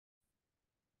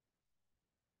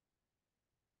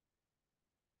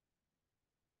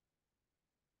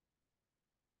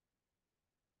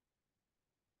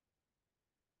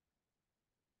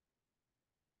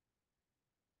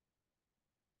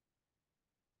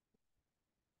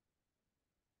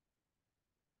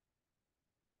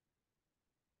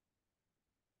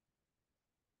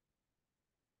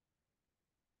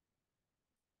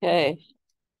Okay.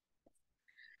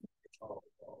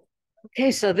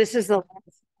 Okay, so this is the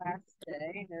last class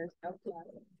day. There's no class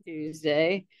on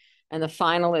Tuesday, and the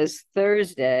final is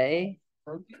Thursday.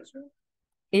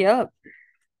 Yep.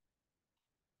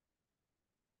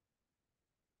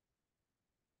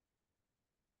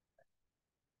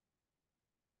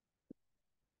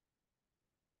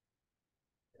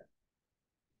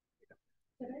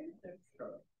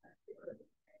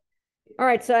 All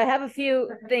right, so I have a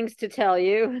few things to tell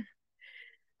you.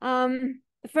 The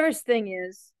first thing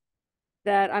is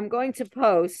that I'm going to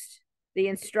post the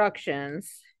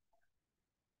instructions,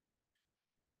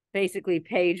 basically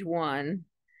page 1,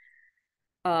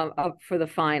 up for the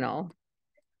final.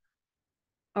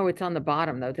 Oh, it's on the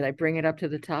bottom though. Did I bring it up to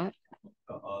the top?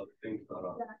 All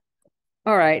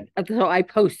right, so I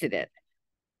posted it.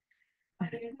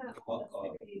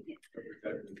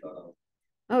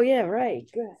 Oh yeah, right.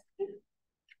 Good.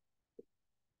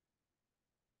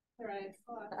 All right.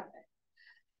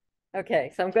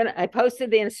 Okay, so I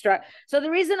posted the So the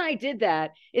reason I did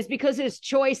that is because there's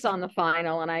choice on the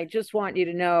final, and I just want you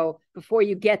to know before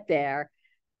you get there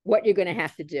what you're going to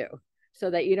have to do so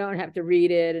that you don't have to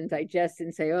read it and digest it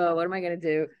and say, oh, what am I going to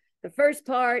do? The first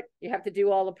part, you have to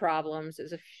do all the problems.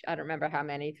 I don't remember how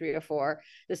many, 3 or 4.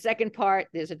 The second part,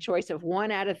 there's a choice of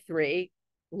 1 out of 3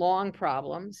 long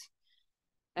problems.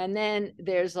 And then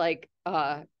there's like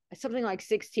something like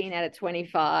 16 out of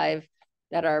 25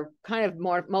 that are kind of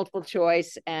more multiple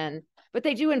choice, but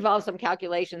they do involve some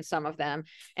calculations, some of them,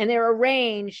 and they're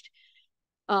arranged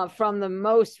from the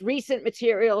most recent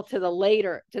material to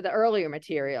the earlier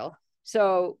material.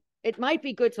 So it might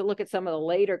be good to look at some of the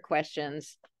later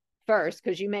questions first,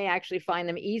 because you may actually find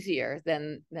them easier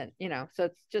than so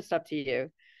it's just up to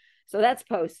you. So that's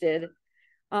posted.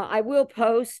 I will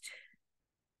post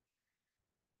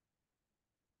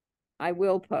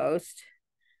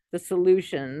the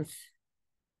solutions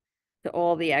to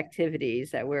all the activities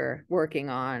that we're working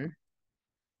on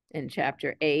in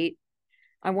chapter 8.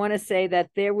 I want to say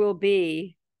that there will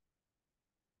be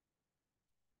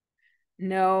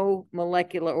no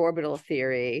molecular orbital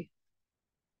theory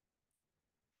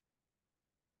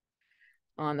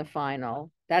on the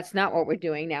final. That's not what we're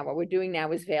doing now. What we're doing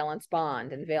now is valence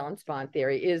bond, and valence bond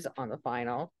theory is on the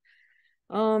final.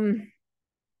 I'm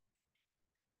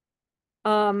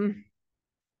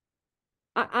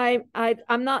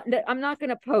not going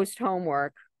to post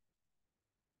homework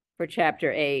for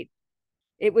chapter 8.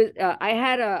 It was I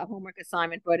had a homework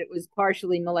assignment, but it was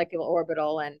partially molecular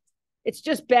orbital, and it's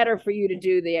just better for you to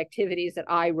do the activities that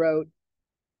I wrote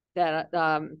that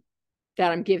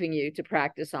I'm giving you to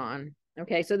practice on.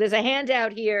 Okay, so there's a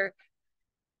handout here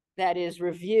that is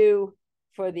review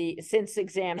for the since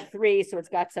exam 3, so it's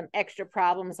got some extra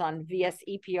problems on VS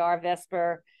EPR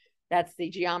Vesper. That's the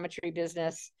geometry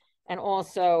business, and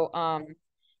also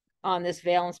on this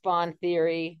valence bond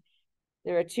theory.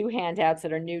 There are 2 handouts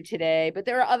that are new today, but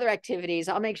there are other activities.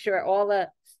 I'll make sure all the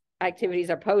activities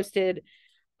are posted.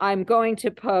 I'm going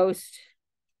to post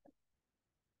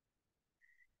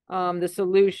the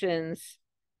solutions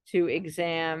to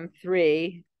exam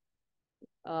 3,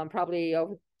 probably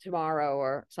over tomorrow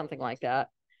or something like that.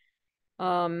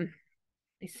 I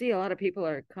see a lot of people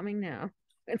are coming now.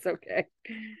 It's okay.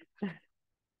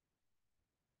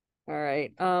 All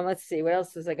right. Let's see. What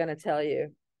else was I going to tell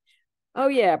you? Oh,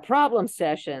 yeah. Problem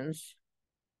sessions.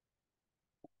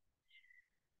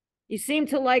 You seem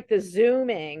to like the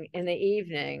Zooming in the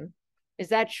evening. Is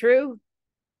that true?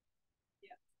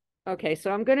 Yeah. Okay.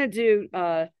 So I'm going to do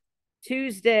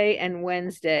Tuesday and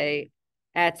Wednesday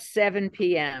at 7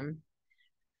 p.m.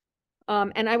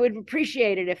 And I would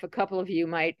appreciate it if a couple of you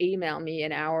might email me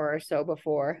an hour or so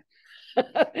before.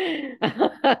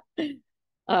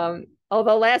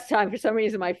 Although last time, for some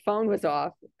reason, my phone was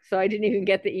off, so I didn't even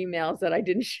get the emails that I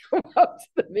didn't show up to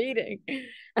the meeting.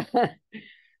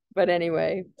 But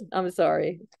anyway, I'm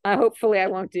sorry. Hopefully I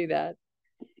won't do that.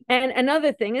 And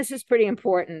another thing, this is pretty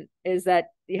important, is that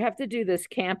you have to do this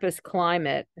campus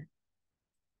climate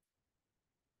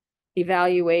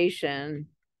evaluation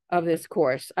of this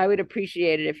course. I would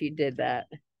appreciate it if you did that.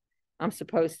 I'm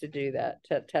supposed to do that,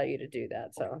 to tell you to do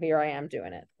that. So here I am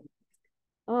doing it.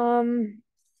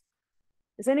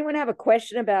 Does anyone have a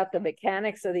question about the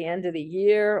mechanics of the end of the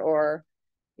year, or,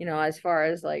 as far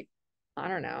as like, I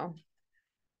don't know.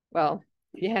 Well,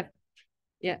 you have,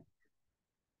 yeah.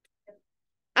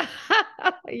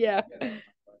 Yeah.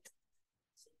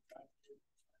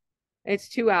 It's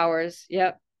 2 hours.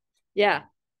 Yep. Yeah.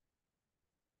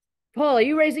 Paul, are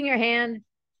you raising your hand?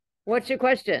 What's your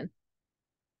question?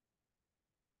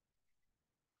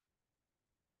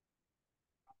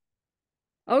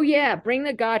 Oh, yeah. Bring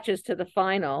the gotchas to the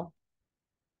final.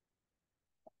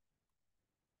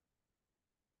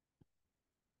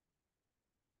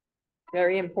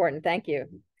 Very important. Thank you.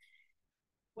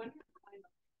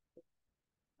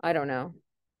 I don't know.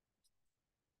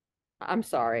 I'm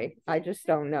sorry. I just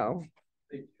don't know.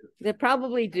 They'll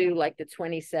probably do like the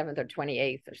 27th or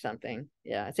 28th or something.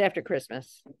 Yeah, it's after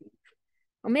Christmas.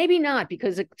 Or maybe not,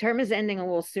 because the term is ending a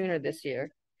little sooner this year.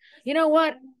 You know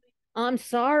what? I'm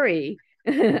sorry.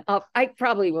 I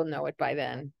probably will know it by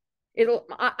then.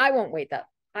 I won't wait that.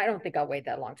 I don't think I'll wait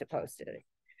that long to post it.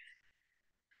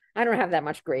 I don't have that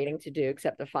much grading to do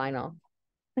except the final.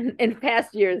 In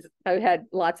past years, I've had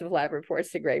lots of lab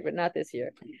reports to grade, but not this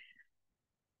year.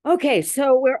 Okay,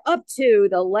 so we're up to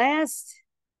the last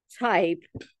type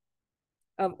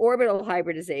of orbital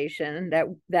hybridization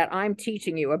that I'm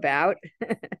teaching you about.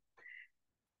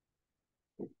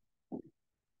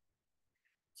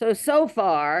 So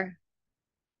far,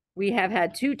 we have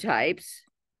had two types.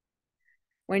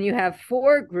 When you have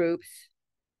four groups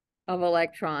of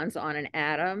electrons on an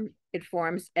atom, it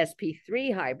forms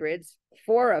sp3 hybrids,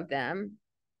 four of them.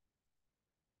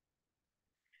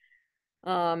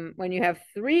 When you have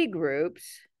three groups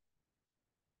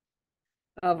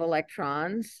of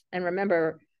electrons, and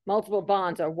remember, multiple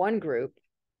bonds are one group,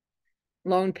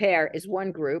 lone pair is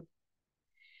one group,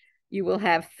 you will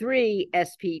have three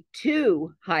sp2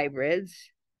 hybrids.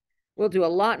 We'll do a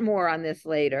lot more on this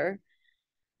later.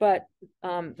 But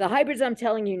the hybrids I'm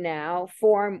telling you now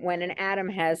form when an atom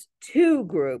has two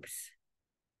groups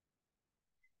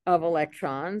of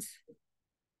electrons.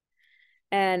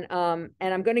 And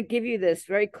I'm going to give you this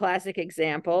very classic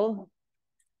example.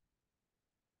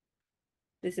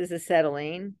 This is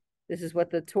acetylene. This is what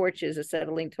the torch is,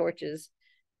 acetylene torches.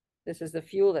 This is the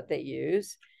fuel that they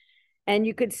use. And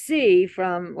you could see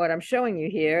from what I'm showing you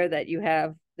here that you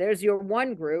have, there's your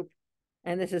one group,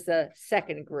 and this is the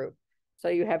second group. So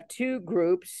you have two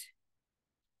groups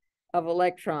of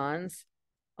electrons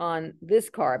on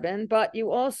this carbon, but you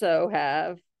also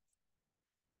have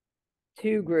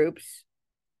two groups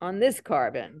on this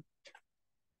carbon.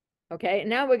 Okay,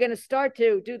 now we're going to start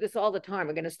to do this all the time.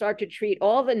 We're going to start to treat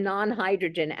all the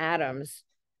non-hydrogen atoms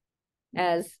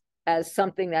as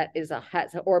something that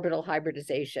has an orbital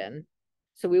hybridization.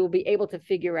 So we will be able to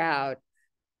figure out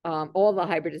all the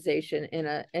hybridization in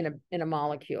a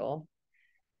molecule.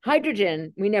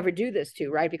 Hydrogen, we never do this to,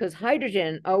 right? Because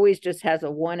hydrogen always just has a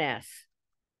 1s.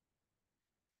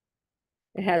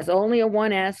 It has only a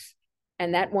 1s,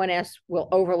 and that 1s will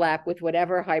overlap with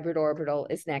whatever hybrid orbital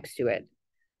is next to it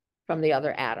from the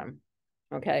other atom.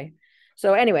 Okay.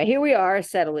 So anyway, here we are,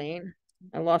 acetylene.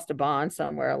 I lost a bond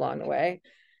somewhere along the way.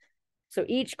 So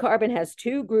each carbon has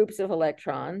two groups of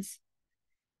electrons.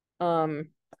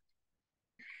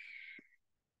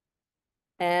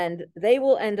 And they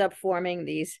will end up forming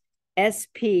these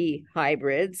sp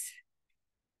hybrids.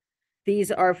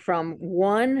 These are from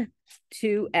 1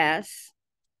 to s.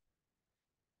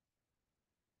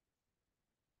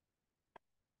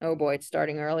 Oh boy, it's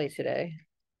starting early today.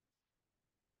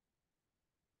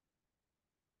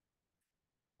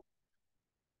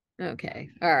 Okay,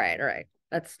 all right.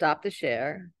 Let's stop the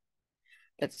share.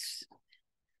 It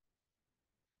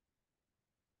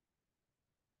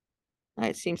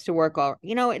seems to work all,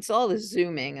 it's all the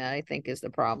zooming that I think is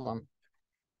the problem.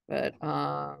 But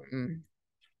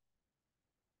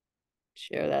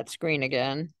share that screen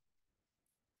again.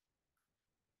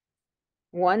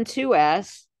 1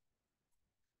 2s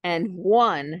and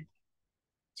 1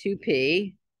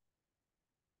 2p.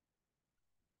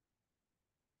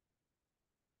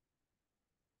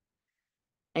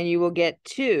 And you will get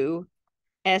two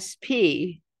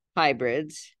sp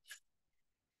hybrids.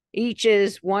 Each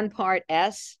is 1 part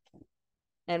S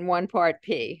and 1 part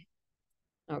P.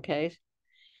 Okay,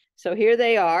 so here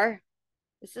they are.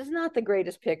 This is not the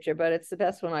greatest picture, but it's the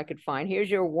best one I could find. Here's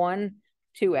your 1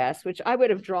 2s, which I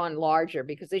would have drawn larger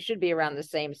because they should be around the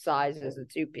same size as the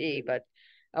 2p, but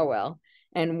oh well.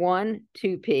 And 1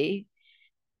 2p.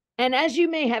 And as you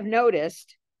may have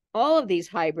noticed, all of these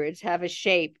hybrids have a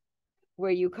shape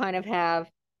where you kind of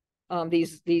have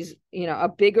these a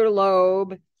bigger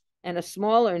lobe and a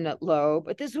smaller lobe,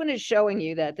 but this one is showing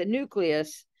you that the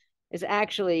nucleus is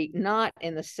actually not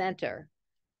in the center.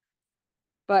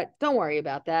 But don't worry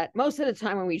about that. Most of the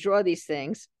time when we draw these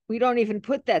things, we don't even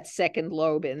put that second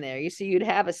lobe in there. You see, you'd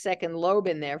have a second lobe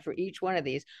in there for each one of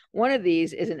these. One of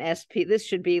these is an sp. This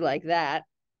should be like that.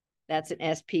 That's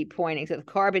an sp pointing. So the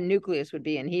carbon nucleus would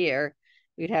be in here.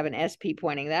 We'd have an sp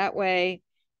pointing that way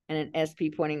and an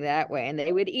sp pointing that way. And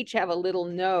they would each have a little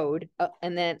node,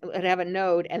 and then it'd have a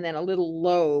node and then a little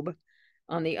lobe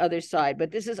on the other side.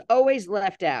 But this is always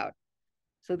left out.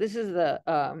 So this is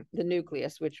the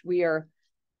nucleus, which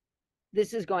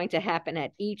this is going to happen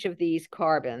at each of these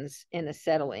carbons in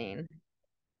acetylene.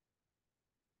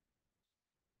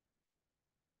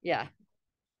 Yeah.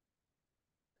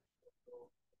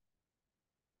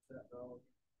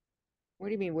 What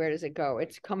do you mean, where does it go?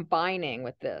 It's combining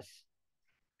with this.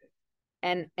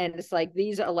 And it's like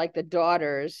these are like the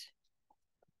daughters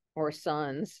or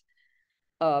sons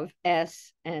of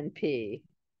S and P.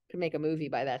 Could make a movie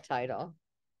by that title.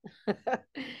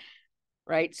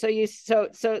 Right? So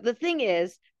the thing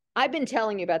is, I've been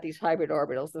telling you about these hybrid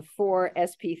orbitals, the 4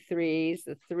 sp3s,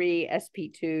 the 3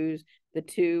 sp2s, the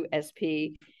 2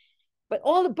 sp, but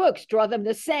all the books draw them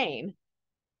the same.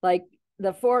 Like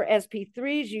the 4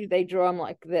 sp3s, they draw them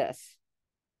like this.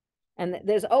 And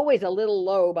there's always a little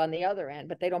lobe on the other end,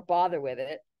 but they don't bother with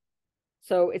it.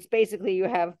 So it's basically you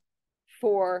have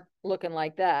 4 looking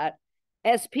like that.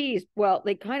 SPs, well,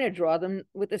 they kind of draw them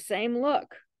with the same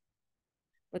look,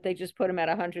 but they just put them at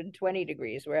 120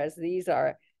 degrees, whereas these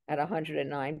are at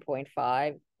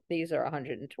 109.5. These are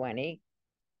 120.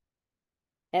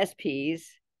 SPs,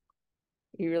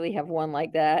 you really have one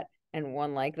like that and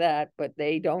one like that, but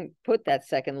they don't put that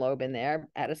second lobe in there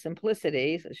out of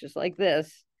simplicity. So it's just like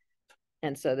this.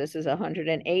 And so this is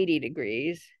 180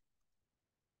 degrees.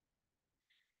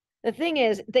 The thing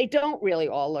is, they don't really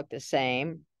all look the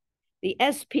same. The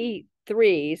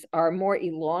sp3s are more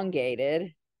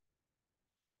elongated.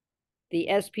 The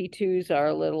sp2s are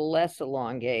a little less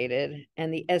elongated.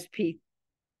 And the I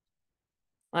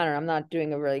don't know, I'm not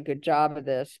doing a really good job of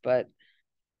this, but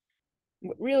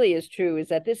what really is true is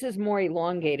that this is more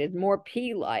elongated, more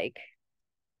P-like.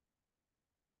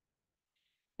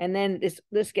 And then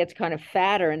this gets kind of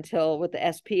fatter until with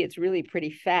the SP, it's really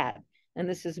pretty fat. And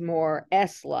this is more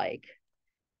S-like.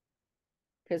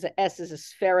 Because the S is a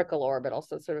spherical orbital,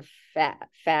 so it's sort of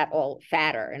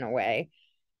fatter in a way.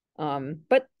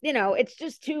 But it's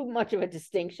just too much of a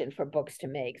distinction for books to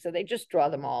make. So they just draw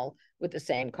them all with the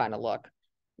same kind of look.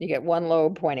 You get one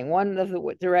lobe pointing one of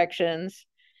the directions.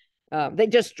 They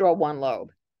just draw one lobe.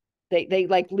 They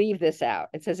like leave this out.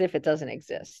 It's as if it doesn't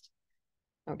exist.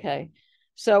 Okay.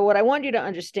 So what I want you to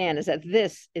understand is that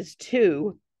this is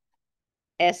 2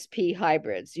 SP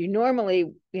hybrids. You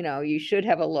normally, you should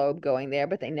have a lobe going there,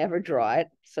 but they never draw it.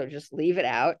 So just leave it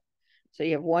out. So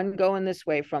you have one going this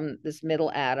way from this middle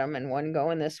atom and one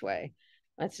going this way.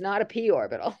 That's not a p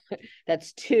orbital.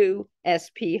 That's 2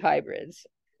 SP hybrids.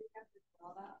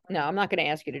 No, I'm not going to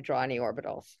ask you to draw any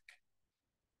orbitals.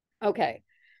 Okay.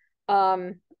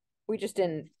 We just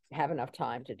didn't have enough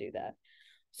time to do that.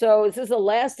 So this is the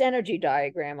last energy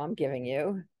diagram I'm giving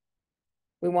you.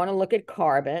 We want to look at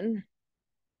carbon.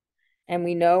 And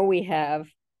we know we have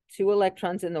 2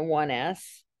 electrons in the 1s.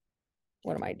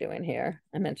 What am I doing here?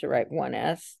 I meant to write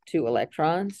 1s, 2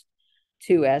 electrons,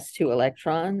 2s, 2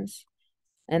 electrons.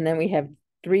 And then we have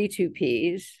 3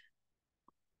 2p's.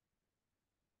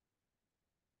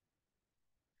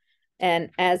 And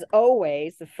as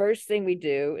always, the first thing we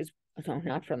do is, no,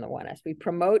 not from the 1s, we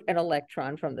promote an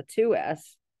electron from the 2s.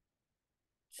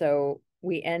 So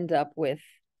we end up with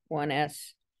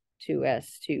 1s, 2s,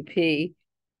 2p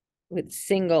with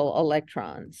single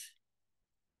electrons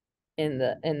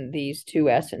in these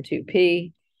 2s and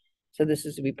 2p. So this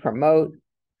is, we promote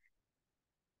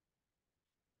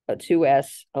a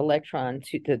 2s electron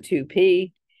to the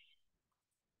 2p.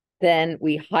 Then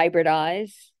we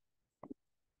hybridize,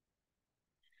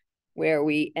 where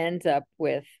we end up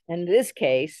with, in this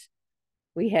case,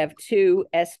 we have 2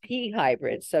 sp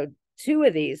hybrids. So 2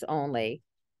 of these only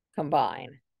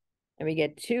combine. And we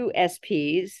get 2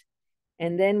 sps.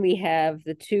 And then we have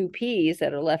the 2p's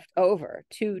that are left over.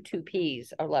 2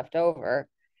 2p's are left over.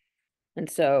 And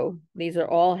so these are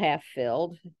all half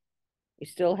filled. We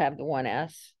still have the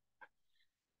 1s.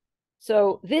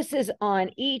 So this is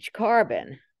on each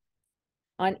carbon.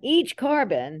 On each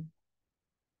carbon,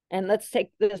 and let's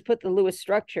put the Lewis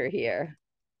structure here.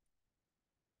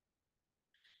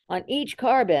 On each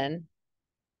carbon,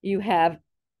 you have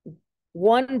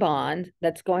one bond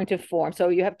that's going to form. So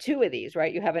you have 2 of these,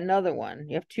 right? You have another one.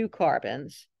 You have 2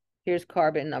 carbons. Here's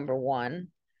carbon number 1.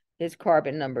 Here's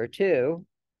carbon number 2.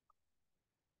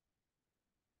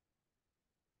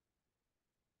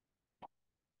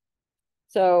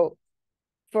 So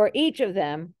for each of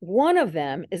them, one of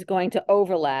them is going to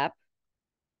overlap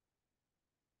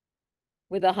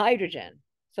with a hydrogen.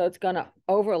 So it's going to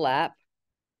overlap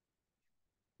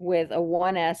with a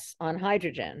 1s on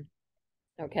hydrogen.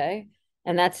 Okay?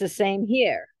 And that's the same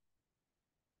here.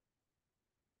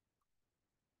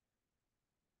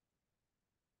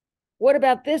 What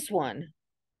about this one?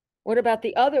 What about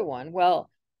the other one? Well,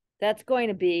 that's going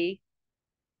to be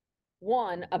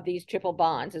one of these triple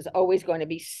bonds is always going to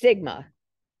be sigma,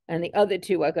 and the other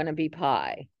 2 are going to be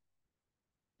pi.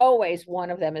 Always one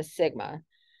of them is sigma.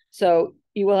 So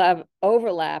you will have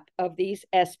overlap of these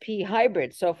sp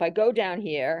hybrids. So if I go down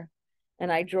here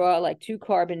and I draw like 2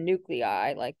 carbon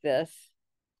nuclei like this,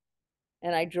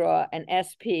 and I draw an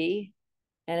sp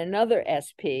and another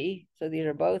sp, so these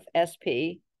are both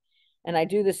sp, and I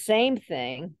do the same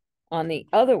thing on the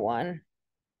other one.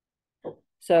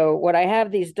 So what I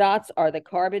have, these dots are the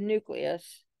carbon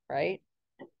nucleus, right?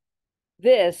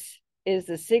 This is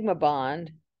the sigma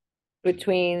bond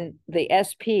between the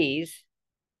SPs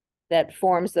that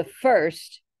forms the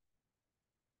first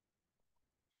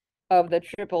of the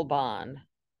triple bond.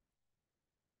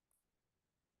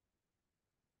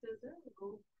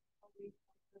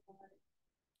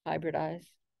 Hybridize.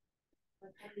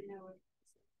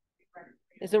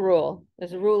 There's a rule.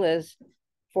 There's a rule is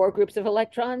 4 groups of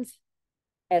electrons,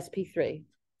 sp3.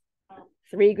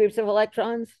 3 groups of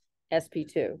electrons,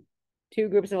 sp2. 2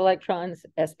 groups of electrons,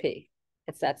 sp.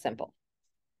 It's that simple.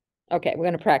 Okay, we're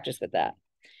going to practice with that.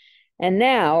 And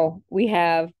now we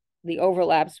have the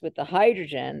overlaps with the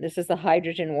hydrogen. This is the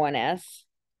hydrogen 1s.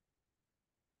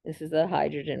 This is the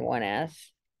hydrogen 1s.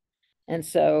 And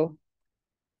so,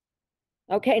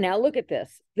 okay, now look at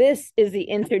this. This is the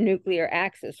internuclear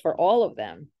axis for all of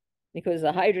them, because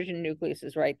the hydrogen nucleus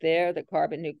is right there. The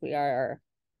carbon nuclei are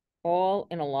all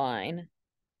in a line.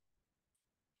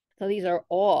 So these are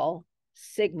all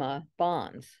sigma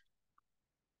bonds.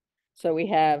 So we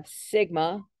have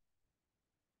sigma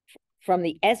from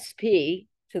the sp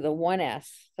to the 1s.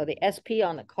 So the sp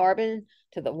on the carbon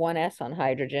to the 1s on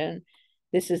hydrogen.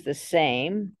 This is the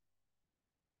same.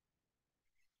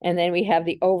 And then we have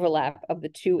the overlap of the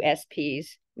 2 sps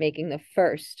making the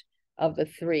first of the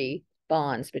 3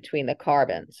 bonds between the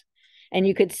carbons. And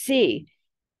you could see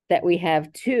that we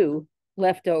have 2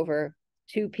 leftover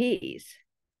 2p's.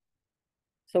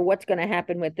 So what's going to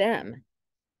happen with them?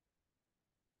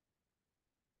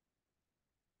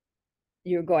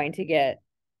 You're going to get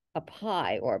a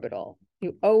pi orbital.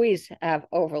 You always have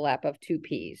overlap of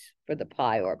 2p's for the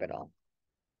pi orbital.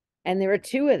 And there are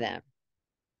 2 of them.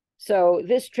 So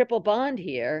this triple bond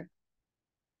here,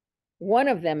 one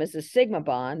of them is a sigma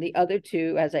bond. The other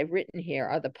 2, as I've written here,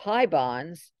 are the pi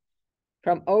bonds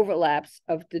from overlaps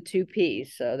of the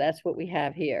 2p's. So that's what we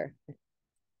have here.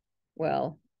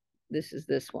 Well, this is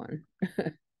this one.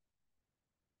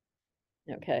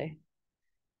 Okay.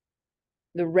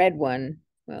 The red one,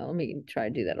 well, let me try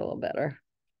to do that a little better.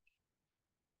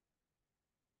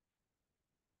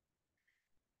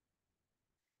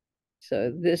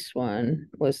 So this one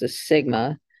was the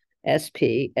sigma,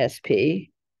 sp, sp,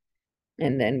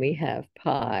 and then we have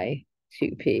pi,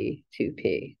 2p,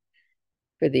 2p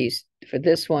for these, for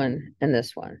this one and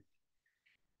this one.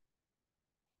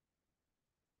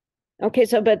 Okay,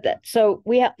 so but that, so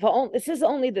we have, this is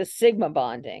only the sigma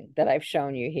bonding that I've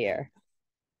shown you here.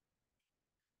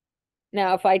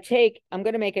 Now, if I take, I'm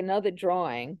going to make another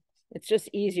drawing. It's just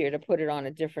easier to put it on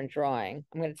a different drawing.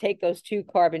 I'm going to take those 2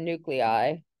 carbon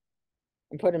nuclei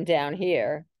and put them down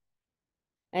here.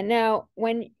 And now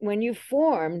when you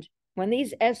formed, when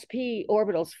these sp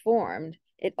orbitals formed,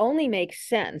 it only makes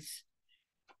sense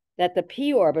that the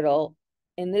p orbital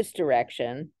in this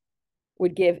direction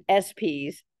would give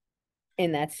sps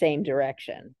in that same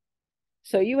direction.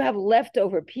 So you have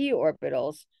leftover p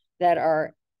orbitals that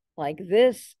are like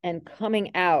this and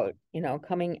coming out,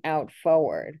 coming out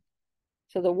forward.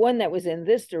 So the one that was in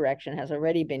this direction has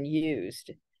already been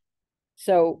used.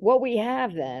 So what we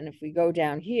have then, if we go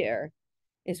down here,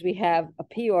 is we have a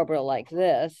p orbital like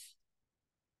this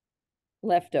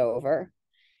left over,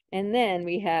 and then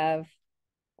we have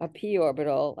a p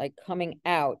orbital like coming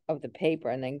out of the paper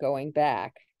and then going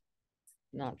back.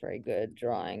 Not very good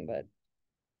drawing, but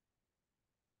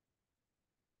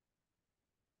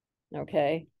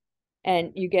okay.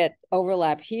 And you get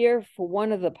overlap here for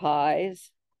one of the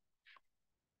pi's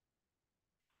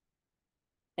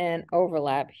and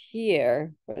overlap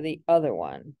here for the other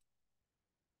one.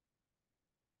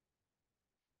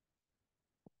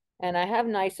 And I have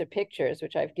nicer pictures,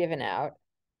 which I've given out.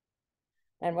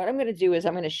 And what I'm going to do is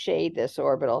I'm going to shade this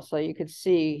orbital so you could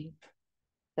see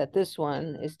that this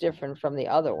one is different from the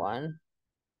other one.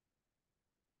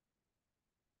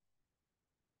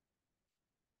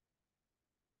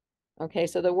 Okay,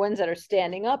 so the ones that are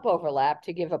standing up overlap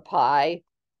to give a pi,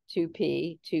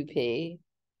 2p, 2p.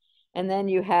 And then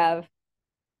you have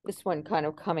this one kind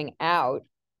of coming out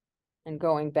and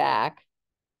going back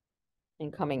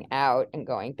and coming out and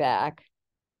going back,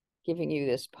 giving you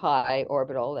this pi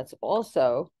orbital that's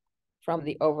also from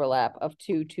the overlap of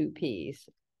 2p's,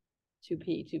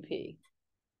 2p, 2p.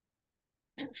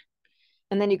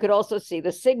 And then you could also see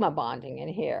the sigma bonding in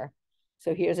here.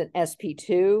 So here's an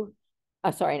sp2,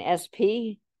 an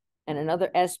sp, and another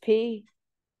sp.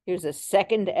 Here's a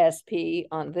second sp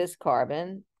on this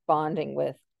carbon bonding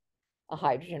with a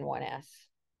hydrogen 1s.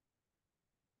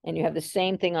 And you have the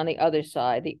same thing on the other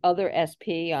side, the other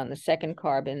sp on the second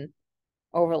carbon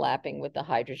overlapping with the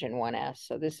hydrogen 1s.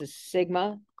 So this is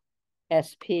sigma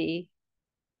sp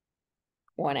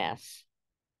 1s.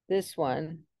 This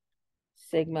one,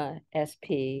 sigma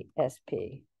sp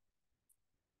sp.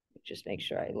 Just make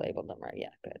sure I labeled them right.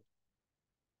 Yeah, good.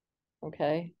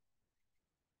 Okay.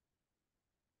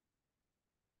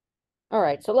 All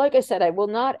right. So like I said, I will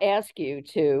not ask you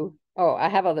to, oh, I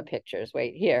have other pictures.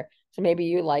 Wait, here. So maybe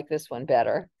you like this one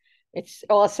better. It's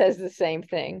all says the same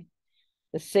thing.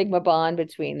 The sigma bond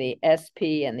between the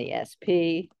sp and the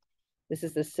sp. This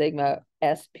is the sigma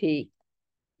sp1s,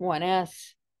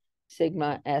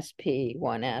 sigma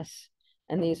sp1s.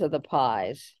 And these are the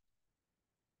pi's.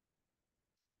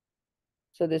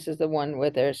 So this is the one where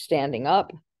they're standing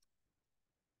up.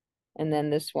 And then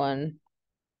this one,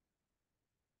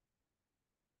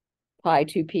 pi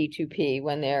 2p 2p,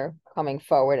 when they're coming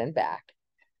forward and back.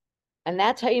 And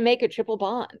that's how you make a triple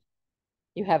bond.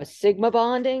 You have a sigma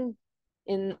bonding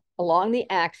along the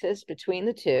axis between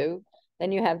the two.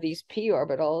 Then you have these p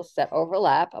orbitals that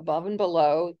overlap above and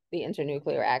below the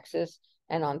internuclear axis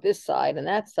and on this side and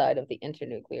that side of the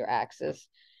internuclear axis.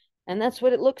 And that's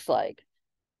what it looks like.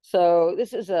 So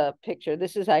this is a picture.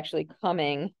 This is actually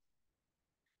coming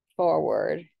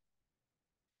forward.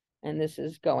 And this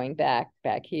is going back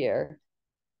here.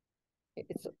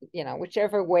 It's, you know,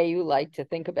 whichever way you like to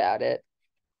think about it.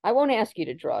 I won't ask you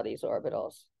to draw these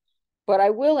orbitals, but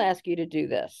I will ask you to do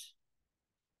this.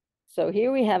 So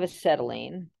here we have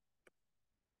acetylene.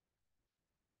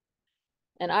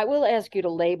 And I will ask you to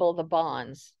label the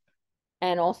bonds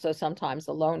and also sometimes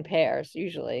the lone pairs,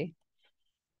 usually,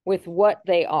 with what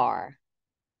they are.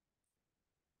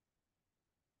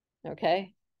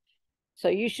 Okay? So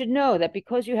you should know that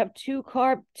because you have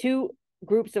two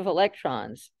groups of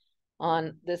electrons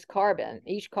on this carbon,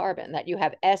 each carbon, that you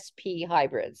have sp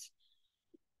hybrids.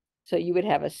 So you would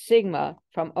have a sigma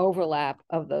from overlap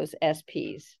of those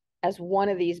sps as one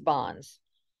of these bonds.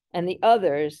 And the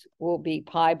others will be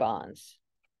pi bonds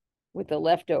with the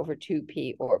leftover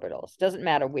 2p orbitals. Doesn't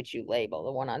matter which you label.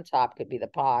 The one on top could be the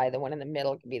pi. The one in the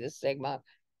middle could be the sigma.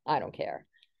 I don't care.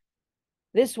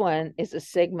 This one is a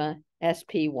sigma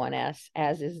sp1s,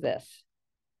 as is this.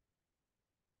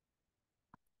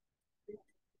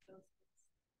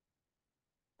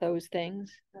 Those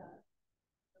things.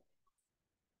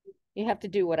 You have to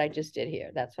do what I just did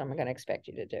here. That's what I'm going to expect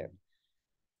you to do.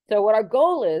 So what our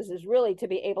goal is really to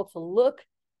be able to look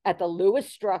at the Lewis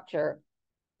structure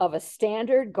of a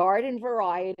standard garden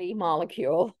variety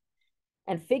molecule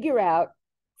and figure out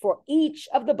for each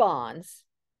of the bonds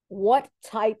what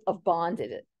type of bond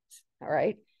it is, all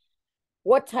right?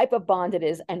 What type of bond it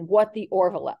is and what the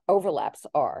overlaps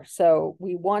are. So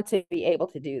we want to be able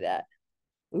to do that.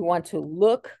 We want to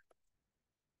look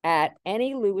at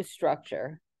any Lewis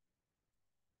structure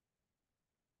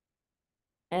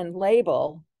and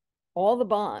label all the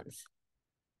bonds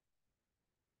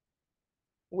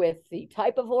with the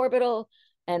type of orbital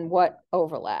and what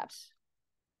overlaps.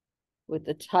 With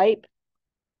the type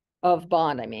of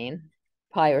bond, I mean,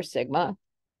 pi or sigma,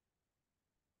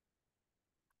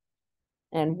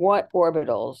 and what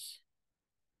orbitals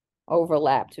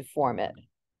overlap to form it.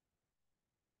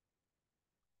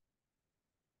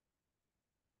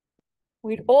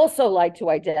 We'd also like to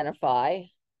identify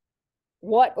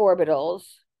what orbitals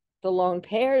the lone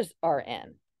pairs are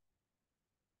in.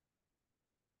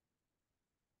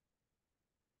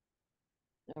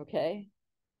 Okay.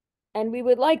 And we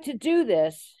would like to do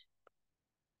this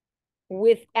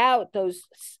without those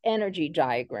energy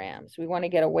diagrams. We want to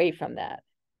get away from that.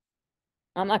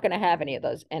 I'm not going to have any of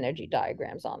those energy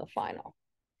diagrams on the final.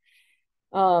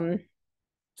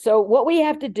 So what we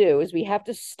have to do is we have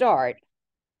to start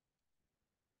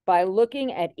by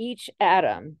looking at each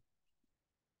atom,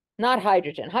 not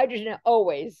hydrogen. Hydrogen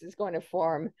always is going to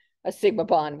form a sigma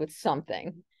bond with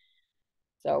something.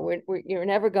 So you're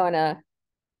never going to,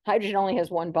 hydrogen only has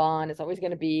one bond. It's always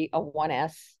going to be a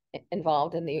 1s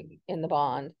involved in the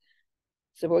bond.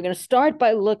 So we're going to start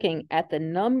by looking at the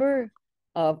number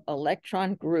of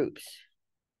electron groups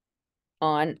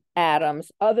on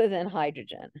atoms other than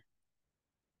hydrogen.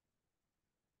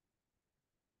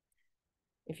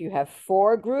 If you have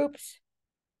 4 groups,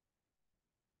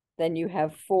 then you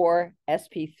have 4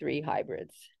 sp3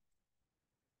 hybrids.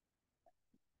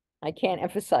 I can't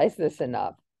emphasize this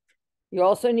enough. You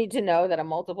also need to know that a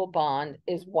multiple bond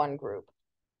is 1 group.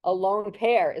 A lone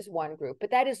pair is 1 group,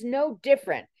 but that is no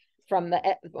different from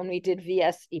when we did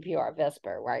VS EPR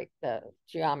Vesper, right? The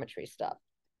geometry stuff.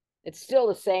 It's still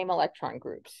the same electron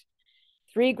groups.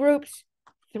 3 groups,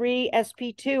 3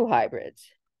 sp2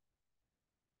 hybrids.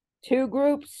 2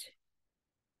 groups,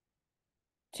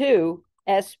 2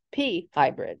 sp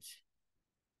hybrids.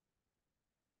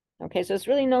 Okay, so it's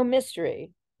really no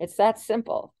mystery. It's that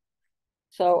simple.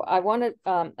 So I wanted,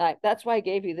 that's why I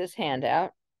gave you this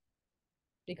handout,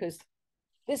 because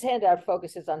this handout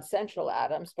focuses on central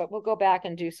atoms, but we'll go back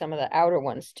and do some of the outer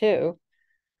ones too.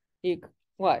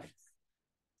 What?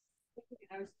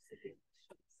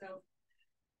 So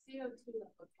CO2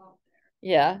 at the top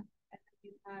there. Yeah. And then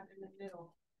you have in the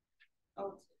middle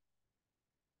O2.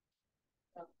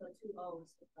 So the 2 O's.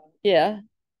 Yeah.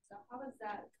 So how does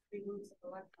that remove the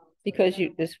electrons? Because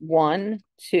this 1,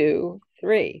 2,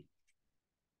 3.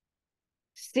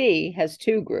 C has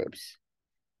 2 groups.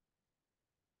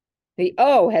 The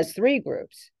O has 3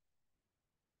 groups.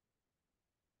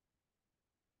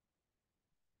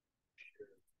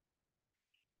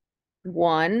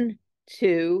 One,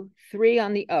 2, 3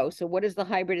 on the O. So what is the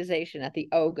hybridization at the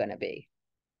O going to be?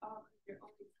 You're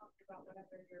only talking about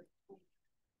whatever you're.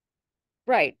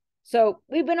 Right. So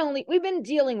we've been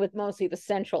dealing with mostly the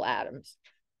central atoms,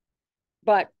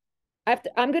 but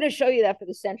I'm going to show you that for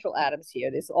the central atoms here,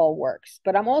 this all works.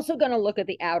 But I'm also going to look at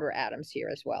the outer atoms here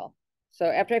as well. So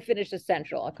after I finish the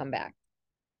central, I'll come back.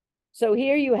 So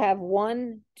here you have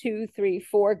 1, 2, 3,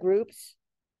 4 groups.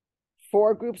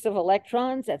 4 groups of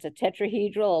electrons. That's a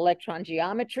tetrahedral electron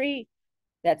geometry.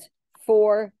 That's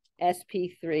 4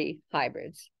 sp3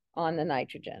 hybrids on the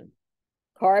nitrogen.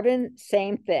 Carbon,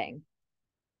 same thing.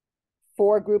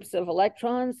 4 groups of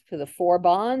electrons. For the 4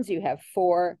 bonds, you have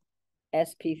 4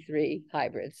 sp3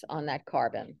 hybrids on that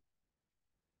carbon.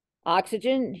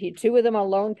 Oxygen, 2 of them are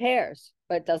lone pairs,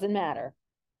 but it doesn't matter.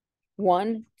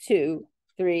 1, 2,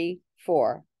 3,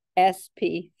 4,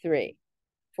 sp3.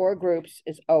 4 groups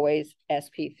is always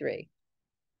sp3.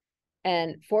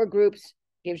 And 4 groups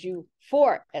gives you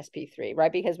 4 sp3,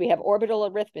 right? Because we have orbital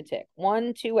arithmetic.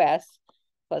 1, 2s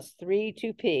plus 3,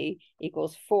 2p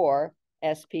equals 4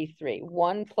 sp3.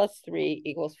 1 plus 3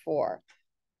 equals 4.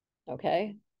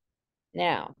 Okay?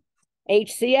 Now,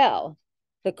 HCl,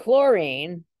 the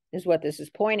chlorine is what this is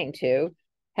pointing to,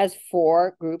 has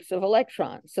 4 groups of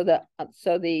electrons. So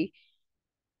the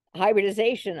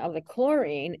hybridization of the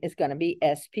chlorine is going to be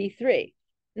sp3.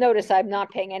 Notice I'm not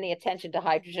paying any attention to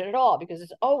hydrogen at all because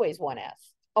it's always 1s,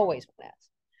 always 1s.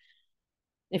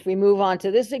 If we move on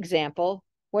to this example,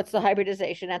 what's the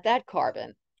hybridization at that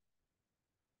carbon?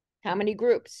 How many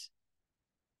groups?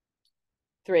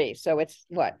 3. So it's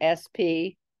what?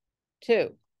 sp2.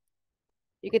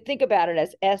 You could think about it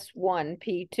as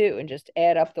S1P2 and just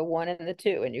add up the 1 and the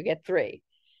 2 and you get 3.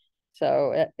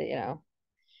 So,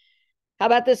 how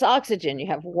about this oxygen? You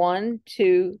have 1,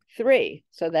 2, 3.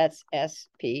 So that's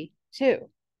sp2.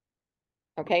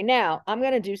 Okay, now I'm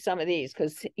going to do some of these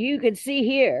because you can see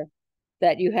here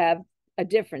that you have a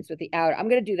difference with the outer. I'm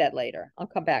going to do that later. I'll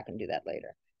come back and do that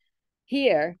later.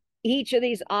 Here, each of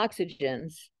these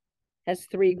oxygens has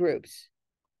 3 groups.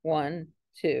 1,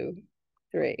 2,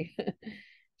 3.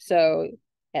 So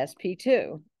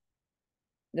sp2.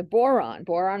 The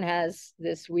boron has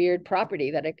this weird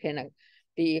property that it can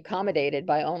be accommodated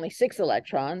by only 6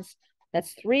 electrons.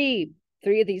 That's 3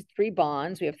 of these 3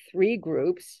 bonds. We have 3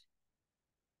 groups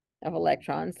of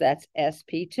electrons. That's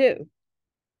sp2.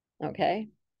 Okay.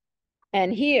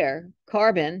 And here,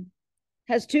 carbon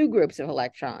has 2 groups of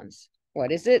electrons.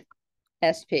 What is it?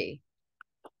 sp.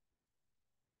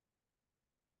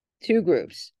 2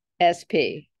 groups,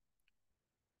 sp.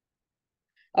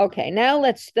 Okay, now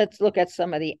let's look at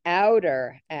some of the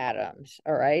outer atoms.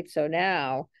 All right, so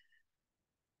now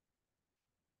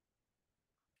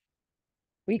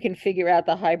we can figure out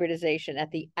the hybridization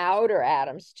at the outer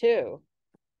atoms too.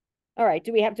 All right,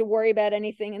 do we have to worry about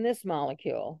anything in this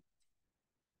molecule?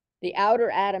 The outer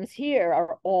atoms here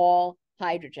are all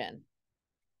hydrogen.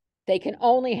 They can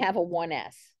only have a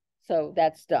 1s, so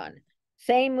that's done.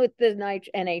 Same with the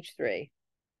NH3,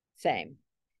 same.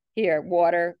 Here,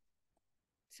 water,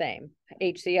 same.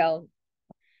 HCl,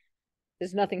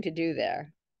 there's nothing to do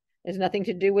there. There's nothing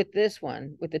to do with this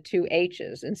one, with the 2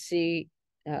 H's and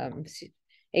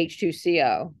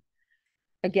H2CO.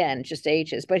 Again, just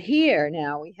H's. But here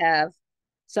now we have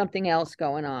something else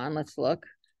going on. Let's look.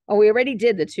 Oh, we already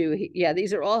did the 2. Yeah,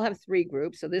 these are all have 3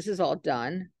 groups, so this is all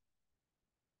done.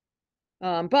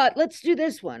 But let's do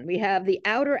this one. We have the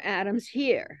outer atoms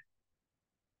here.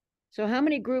 So how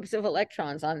many groups of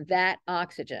electrons on that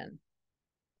oxygen?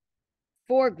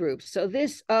 4 groups. So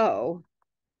this O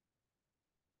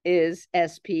is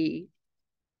sp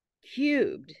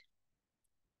cubed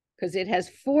because it has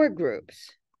 4 groups.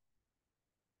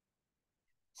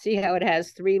 See how it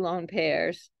has 3 lone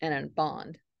pairs and a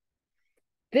bond.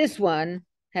 This one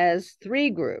has 3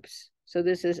 groups. So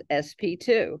this is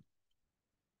sp2.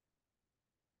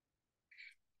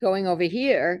 Going over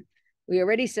here, we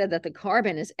already said that the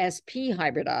carbon is sp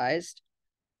hybridized,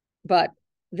 but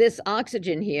this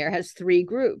oxygen here has 3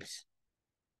 groups.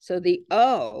 So the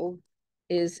O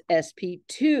is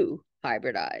sp2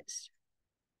 hybridized.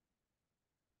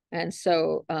 And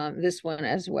so this one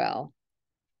as well.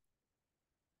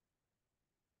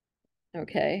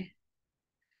 Okay.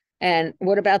 And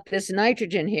what about this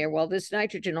nitrogen here? Well, this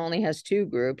nitrogen only has 2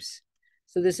 groups.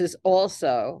 So this is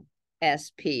also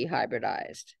sp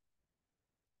hybridized.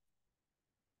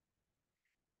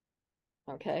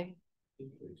 Okay.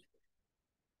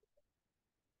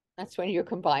 That's when you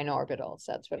combine orbitals.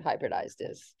 That's what hybridized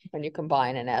is. When you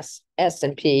combine an S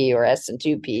and P, or S and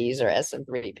 2 Ps, or S and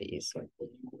 3 Ps.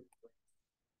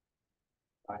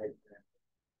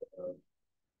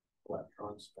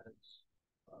 Electron spins.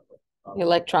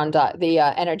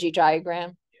 The energy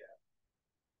diagram.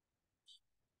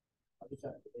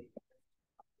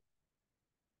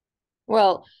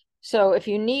 Well, so if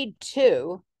you need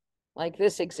 2, like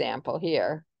this example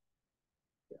here,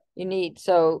 you need,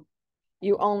 so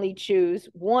you only choose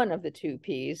one of the 2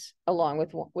 Ps along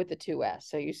with the 2s.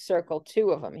 So you circle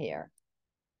 2 of them here.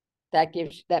 That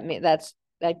gives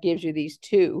that gives you these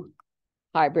 2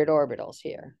 hybrid orbitals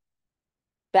here.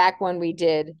 Back when we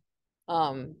did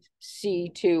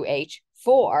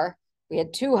C2H4, we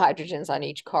had 2 hydrogens on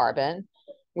each carbon.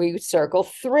 We would circle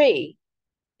 3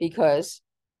 because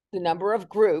the number of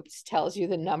groups tells you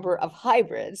the number of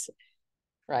hybrids,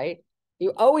 right?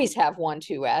 You always have 1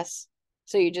 2s,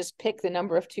 so you just pick the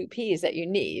number of 2 Ps that you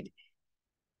need,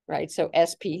 right? So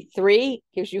sp3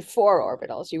 gives you 4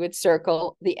 orbitals. You would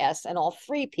circle the s and all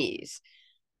 3 Ps.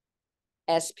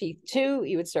 sp2,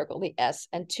 you would circle the s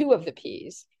and 2 of the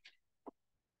Ps.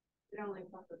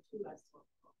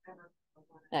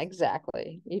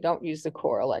 Exactly. You don't use the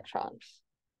core electrons.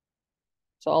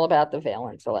 It's all about the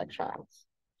valence electrons.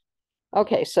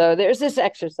 Okay, so there's this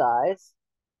exercise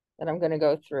that I'm going to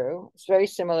go through. It's very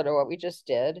similar to what we just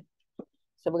did.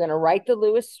 So we're going to write the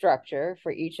Lewis structure for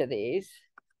each of these.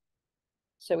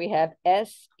 So we have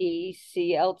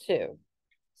SeCl2.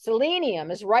 Selenium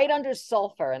is right under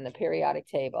sulfur in the periodic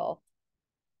table.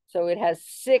 So it has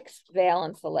 6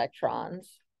 valence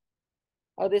electrons.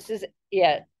 Oh, this is,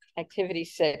 yeah, activity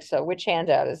 6. So which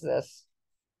handout is this?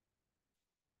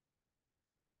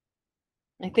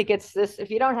 I think it's this.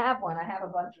 If you don't have one, I have a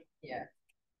bunch of here.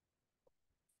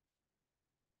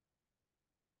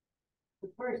 The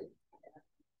first,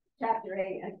 chapter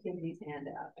 8, activities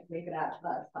handout. I gave it out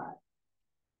last time.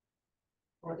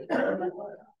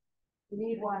 You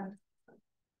need one.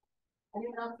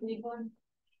 Anyone else need one?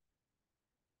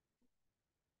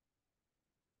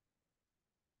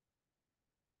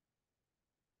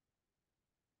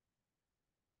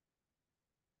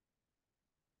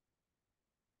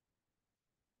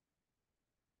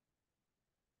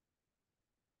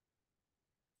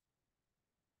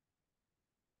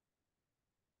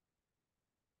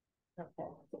 Okay.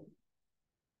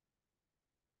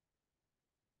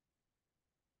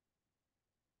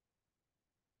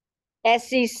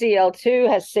 SeCl2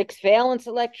 has 6 valence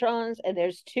electrons, and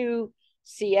there's 2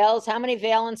 Cl's. How many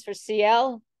valence for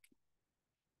Cl?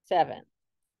 7.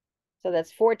 So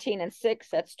that's 14 and 6.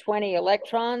 That's 20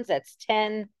 electrons. That's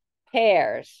 10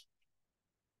 pairs.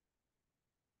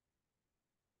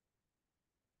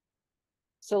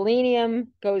 Selenium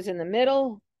goes in the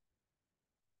middle.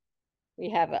 We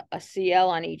have a Cl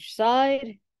on each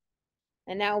side.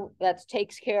 And now that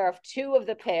takes care of 2 of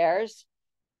the pairs.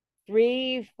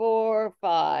 3, 4,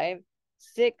 5,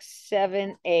 6,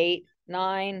 7, 8,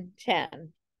 9,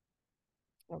 10.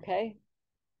 Okay.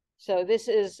 So this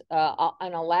is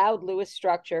an allowed Lewis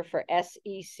structure for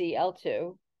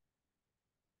SeCl2.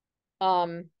 How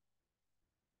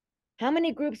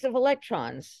many groups of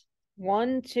electrons?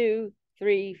 1, 2,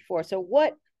 3, 4. So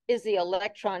what is the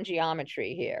electron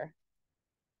geometry here?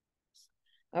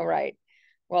 All right.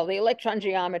 Well, the electron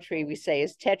geometry, we say,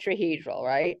 is tetrahedral,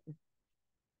 right?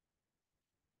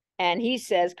 And he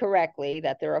says correctly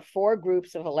that there are 4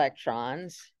 groups of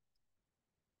electrons.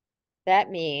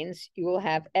 That means you will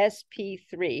have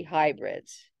sp3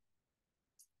 hybrids,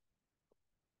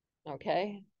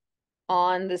 okay,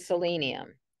 on the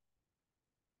selenium.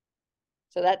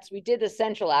 So we did the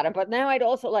central atom, but now I'd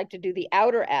also like to do the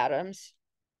outer atoms.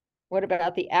 What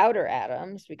about the outer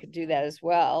atoms? We could do that as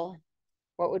well.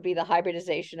 What would be the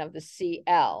hybridization of the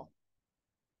Cl?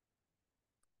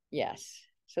 Yes.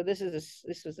 So this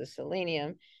was a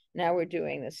selenium. Now we're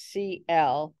doing the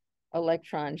Cl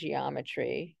electron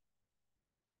geometry.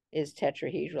 is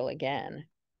tetrahedral again.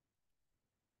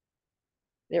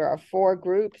 There are 4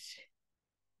 groups,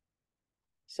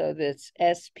 so that's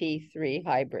sp3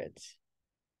 hybrids.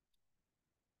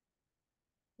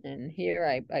 And here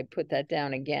I put that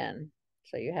down again,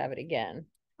 so you have it again.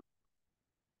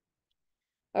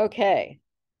 Okay,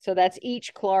 so that's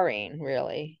each chlorine,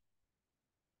 really.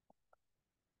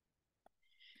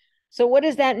 So what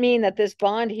does that mean that this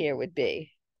bond here would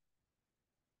be?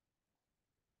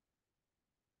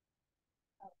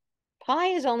 Pi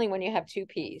is only when you have 2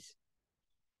 P's.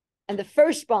 And the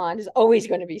first bond is always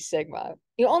going to be sigma.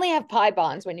 You only have pi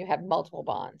bonds when you have multiple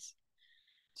bonds.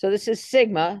 So this is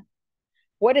sigma.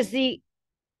 What is the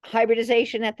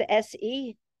hybridization at the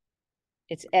SE?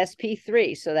 It's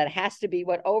sp3, so that has to be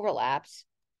what overlaps.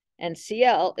 And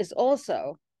Cl is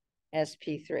also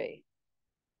sp3.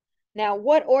 Now,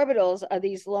 what orbitals are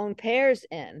these lone pairs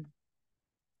in?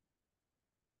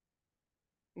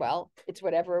 Well, it's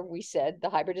whatever we said the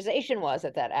hybridization was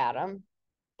at that atom.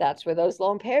 That's where those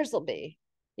lone pairs will be.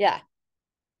 Yeah.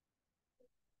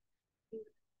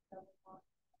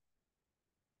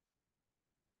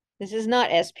 This is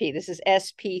not sp. This is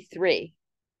sp3.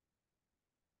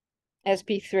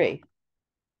 sp3.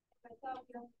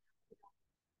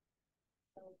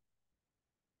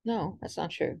 No, that's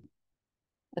not true.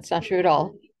 That's not true at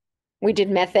all. We did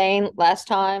methane last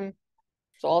time.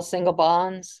 It's all single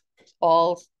bonds. It's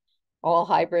all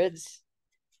hybrids.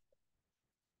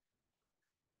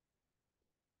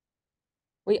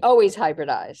 We always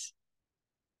hybridize.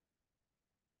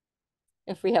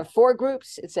 If we have 4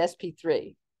 groups, it's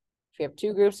sp3. If we have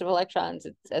 2 groups of electrons,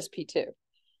 it's sp2. If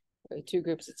we have 2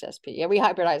 groups, it's sp. Yeah, we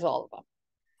hybridize all of them.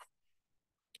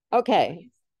 Okay.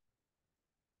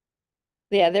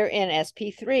 Yeah, they're in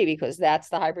sp3 because that's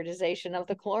the hybridization of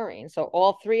the chlorine. So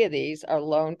all 3 of these are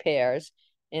lone pairs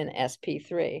in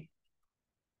sp3.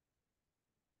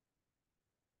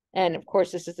 And of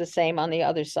course, this is the same on the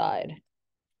other side.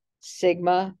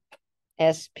 Sigma,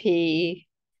 sp3,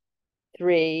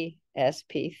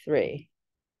 sp3.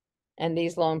 And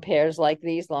these lone pairs, like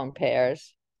these lone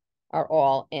pairs, are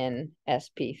all in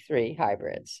sp3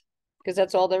 hybrids because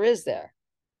that's all there is there.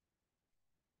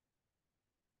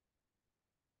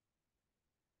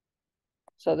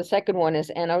 So the second one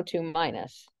is NO2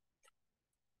 minus.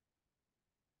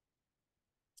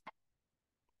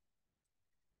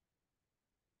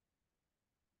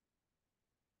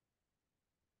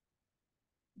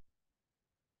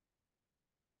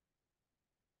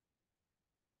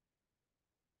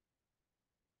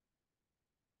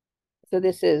 So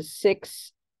this is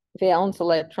 6 valence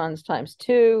electrons times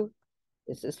 2.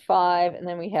 This is 5, and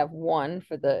then we have 1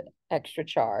 for the extra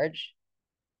charge.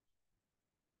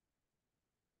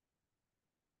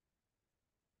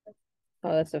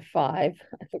 Oh, that's a 5.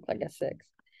 I look like a 6.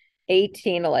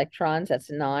 18 electrons,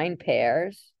 that's 9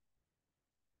 pairs.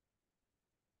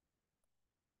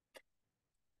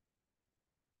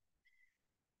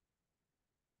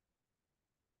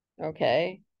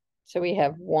 Okay, so we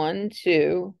have 1,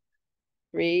 2,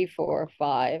 3, 4,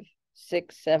 5,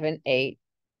 6, 7, 8.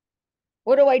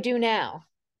 What do I do now?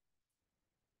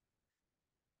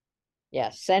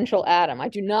 Yes, central atom. I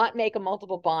do not make a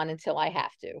multiple bond until I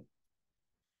have to.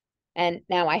 And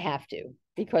now I have to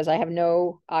because I have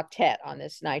no octet on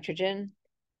this nitrogen.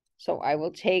 So I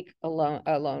will take a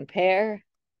lone pair.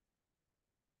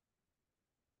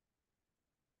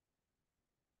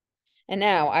 And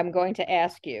now I'm going to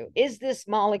ask you, is this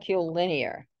molecule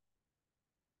linear?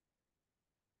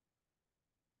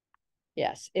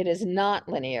 Yes, it is not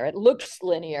linear. It looks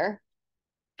linear.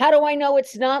 How do I know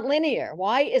it's not linear?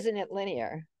 Why isn't it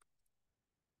linear?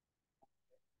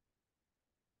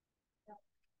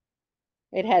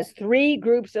 It has 3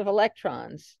 groups of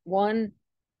electrons. 1,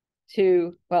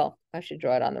 2, well, I should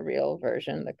draw it on the real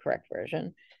version, the correct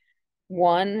version.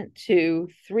 1, 2,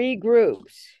 3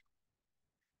 groups.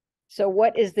 So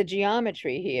what is the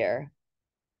geometry here?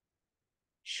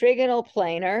 Trigonal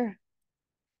planar.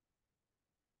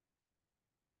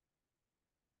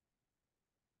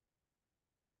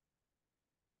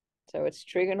 So it's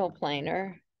trigonal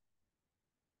planar.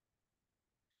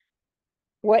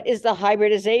 What is the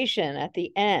hybridization at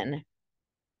the N?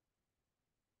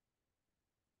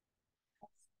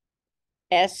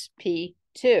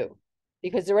 sp2,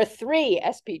 because there are 3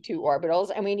 sp2 orbitals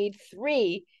and we need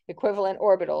 3 equivalent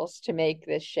orbitals to make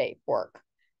this shape work.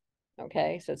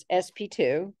 Okay, so it's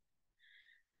sp2.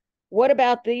 What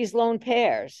about these lone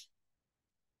pairs?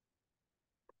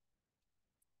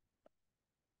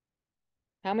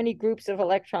 How many groups of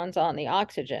electrons on the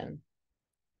oxygen?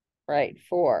 Right,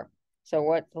 4. So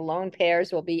what the lone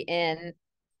pairs will be in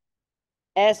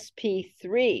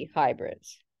sp3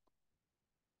 hybrids.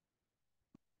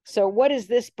 So what is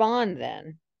this bond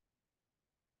then?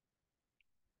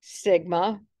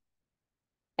 Sigma.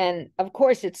 And of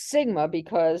course it's sigma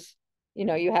because, you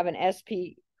know, you have an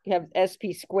sp, you have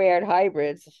sp squared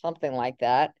hybrids, something like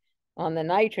that, on the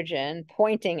nitrogen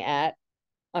pointing at,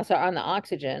 sorry, on the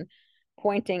oxygen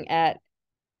pointing at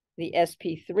the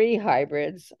sp3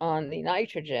 hybrids on the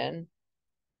nitrogen.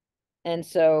 And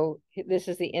so this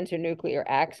is the internuclear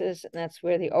axis, and that's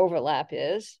where the overlap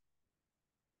is.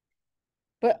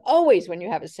 But always when you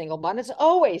have a single bond, it's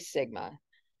always sigma.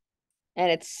 And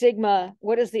it's sigma,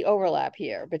 what is the overlap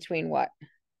here between what?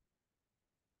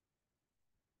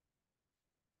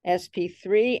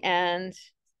 sp3 and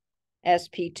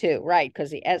sp2, right?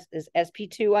 Because the S is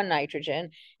sp2 on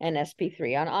nitrogen and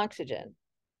sp3 on oxygen.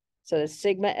 So the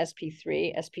sigma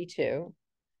sp3, sp2.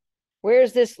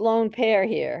 Where's this lone pair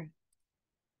here?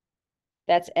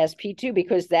 That's sp2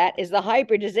 because that is the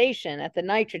hybridization at the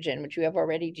nitrogen, which you have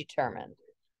already determined,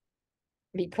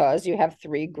 because you have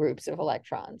 3 groups of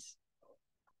electrons.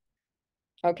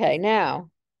 Okay, now.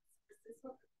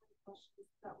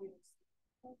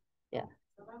 Yeah.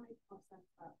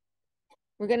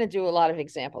 We're going to do a lot of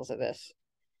examples of this.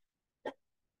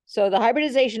 So the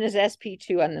hybridization is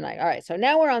sp2 on the night. All right, so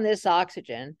now we're on this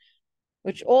oxygen,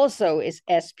 which also is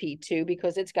sp2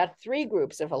 because it's got 3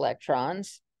 groups of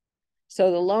electrons.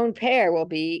 So the lone pair will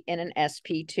be in an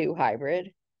sp2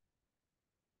 hybrid.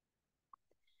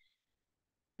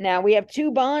 Now we have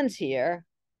 2 bonds here.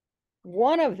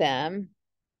 One of them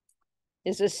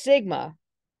is a sigma.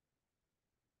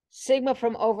 Sigma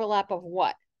from overlap of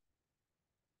what?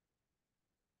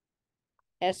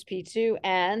 sp2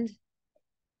 and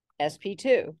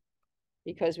sp2,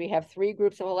 because we have 3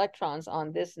 groups of electrons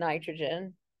on this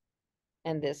nitrogen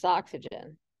and this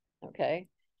oxygen, okay?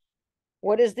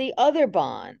 What is the other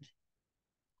bond?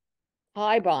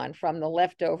 Pi bond from the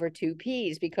leftover 2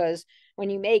 p's, because when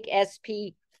you make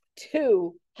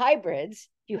sp2 hybrids,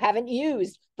 you haven't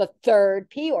used the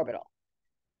 3rd p orbital.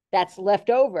 That's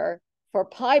left over for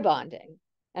pi bonding,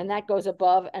 and that goes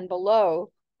above and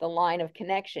below the line of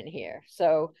connection here.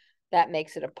 So that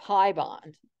makes it a pi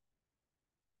bond.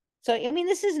 So, I mean,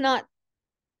 this is not,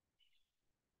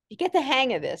 you get the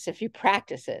hang of this if you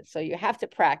practice it. So you have to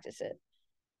practice it.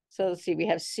 So let's see, we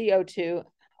have CO2.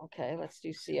 Okay, let's do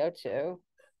CO2.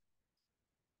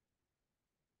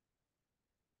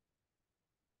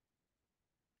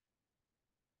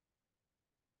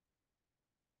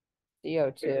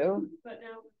 CO2. But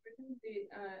now within the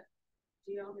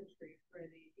geometry for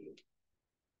the,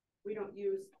 we don't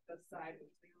use the side,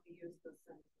 we only use the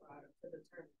central atom to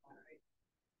determine that, right?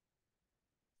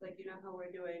 Like, you know how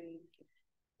we're doing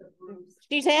the groups?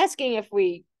 She's asking if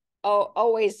we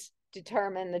always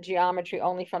determine the geometry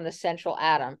only from the central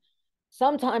atom.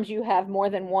 Sometimes you have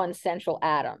more than one central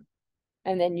atom,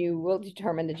 and then you will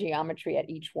determine the geometry at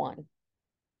each one.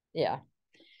 Yeah.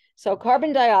 So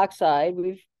carbon dioxide,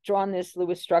 we've drawn this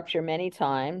Lewis structure many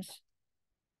times.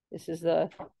 This is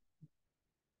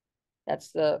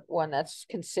that's the one that's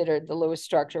considered the Lewis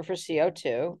structure for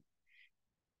CO2.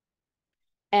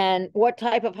 And what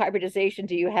type of hybridization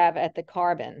do you have at the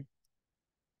carbon?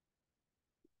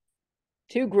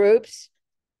 2 groups,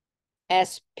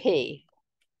 sp.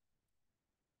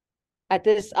 At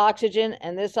this oxygen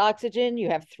and this oxygen, you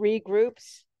have 3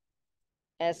 groups,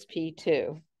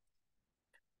 sp2.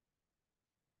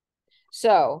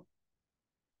 So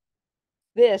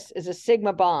this is a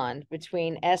sigma bond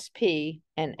between sp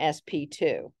and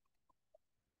sp2.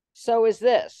 So is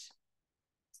this.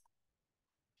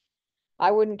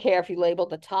 I wouldn't care if you labeled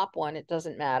the top one, it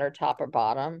doesn't matter, top or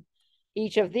bottom.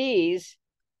 Each of these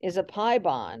is a pi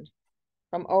bond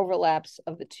from overlaps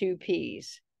of the 2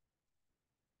 p's.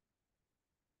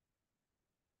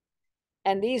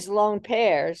 And these lone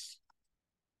pairs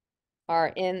are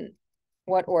in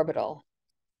what orbital?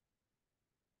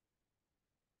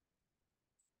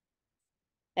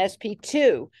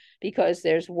 sp2, because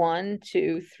there's 1,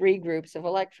 2, 3 groups of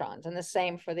electrons, and the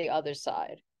same for the other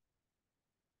side.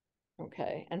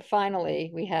 Okay, and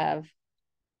finally we have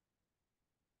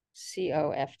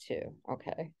COF2.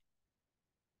 Okay.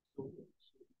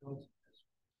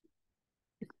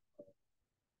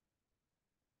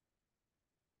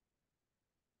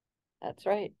 That's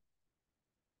right.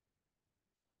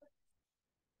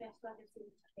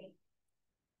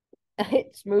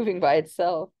 It's moving by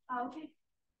itself. Oh, okay.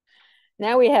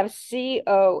 Now we have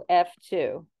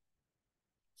COF2.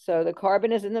 So the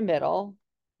carbon is in the middle,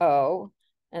 O,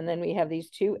 and then we have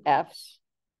these 2 F's.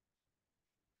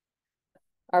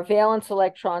 Our valence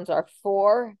electrons are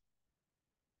 4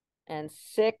 and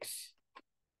 6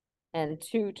 and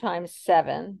 2 times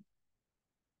 7.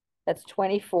 That's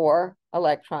 24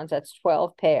 electrons. That's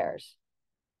 12 pairs.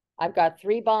 I've got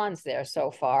 3 bonds there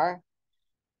so far.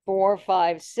 4,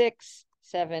 5, 6,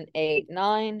 7, 8,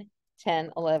 9,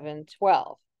 10, 11,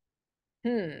 12.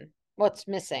 What's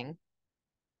missing?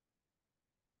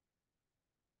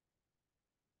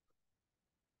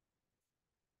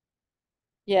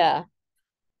 Yeah.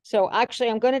 So actually,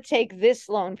 I'm going to take this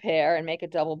lone pair and make a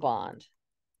double bond.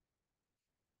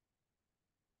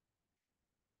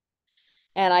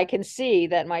 And I can see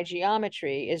that my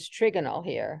geometry is trigonal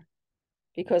here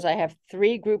because I have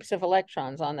 3 groups of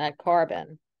electrons on that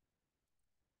carbon.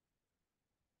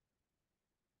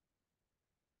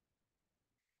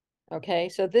 Okay,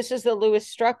 so this is the Lewis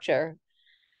structure.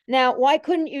 Now, why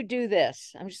couldn't you do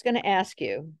this? I'm just going to ask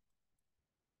you.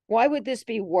 Why would this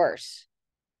be worse?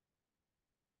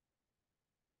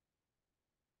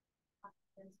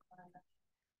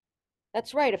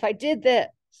 That's right. If I did this,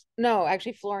 no,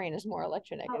 actually, fluorine is more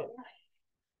electronegative. Oh,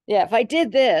 yeah, if I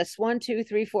did this, 1, 2,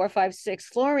 3, 4, 5, 6,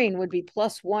 fluorine would be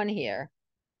 +1 here.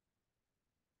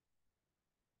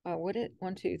 Oh, would it?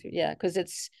 1, 2, 3. Yeah, because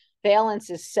its valence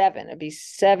is 7. It'd be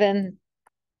 7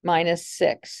 minus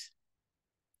 6.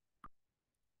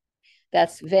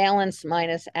 That's valence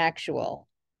minus actual.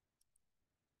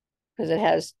 Because it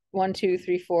has 1, 2,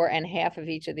 3, 4, and half of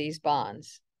each of these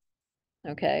bonds.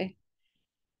 Okay.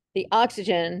 The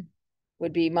oxygen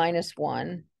would be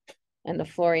 -1, and the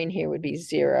fluorine here would be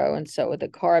 0, and so would the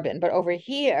carbon. But over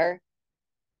here,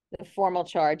 the formal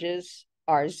charges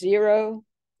are 0,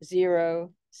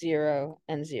 0, 0,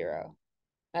 and 0.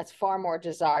 That's far more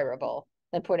desirable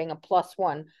than putting a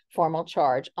 +1 formal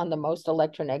charge on the most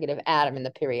electronegative atom in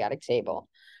the periodic table.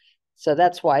 So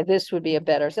that's why this would be a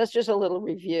better, so that's just a little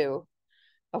review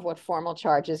of what formal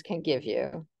charges can give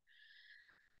you.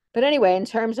 But anyway, in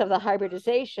terms of the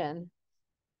hybridization,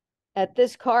 at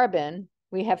this carbon,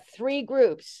 we have 3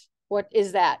 groups. What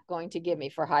is that going to give me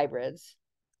for hybrids?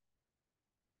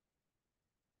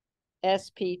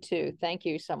 sp2. Thank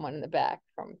you, someone in the back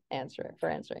for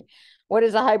answering. What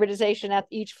is the hybridization at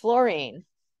each fluorine?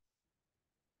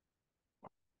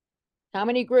 How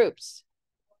many groups?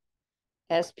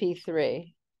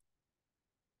 sp3.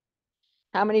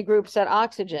 How many groups at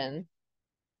oxygen?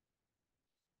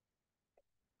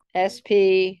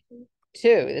 sp2.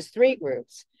 There's 3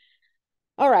 groups.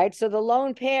 All right, so the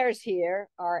lone pairs here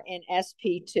are in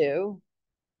sp2.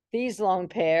 These lone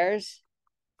pairs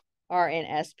are in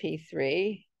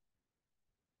sp3.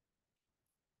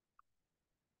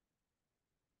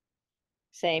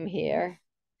 Same here.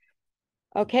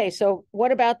 Okay, so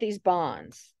what about these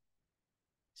bonds?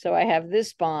 So I have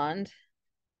this bond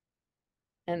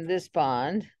and this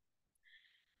bond.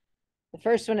 The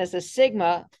first one is a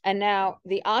sigma, and now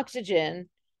the oxygen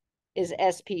is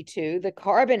sp2, the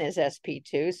carbon is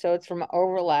sp2, so it's from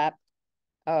overlap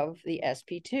of the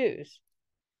sp2s.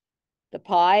 The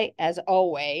pi, as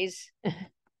always,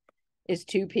 is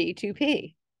 2p,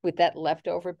 2p, with that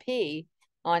leftover p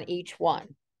on each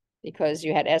one, because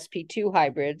you had sp2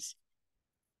 hybrids.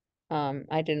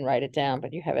 I didn't write it down,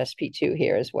 but you have sp2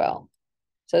 here as well.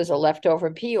 So there's a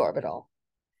leftover p orbital.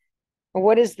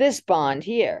 What is this bond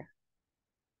here?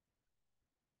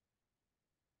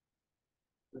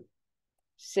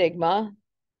 Sigma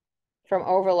from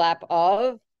overlap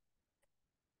of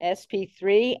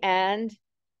sp3 and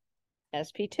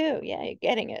sp2. Yeah, you're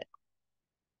getting it.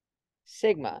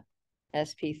 Sigma,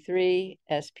 sp3,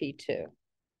 sp2.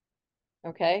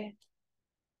 Okay,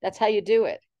 that's how you do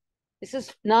it. This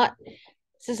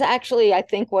is actually, I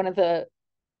think, one of the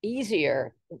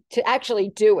easier to actually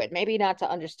do it. Maybe not to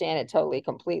understand it totally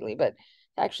completely, but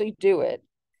to actually do it.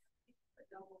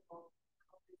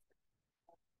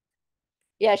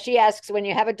 Yeah, she asks, when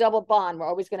you have a double bond, we're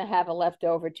always going to have a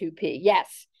leftover 2p.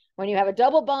 Yes, when you have a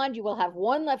double bond, you will have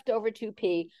 1 leftover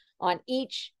 2p on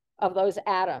each of those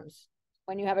atoms.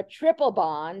 When you have a triple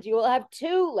bond, you will have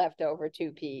 2 leftover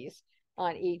 2p's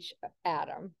on each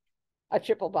atom, a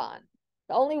triple bond.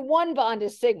 Only 1 bond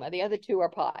is sigma, the other 2 are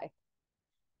pi.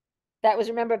 That was,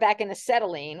 remember, back in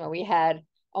acetylene, where we had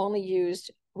only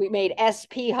used, we made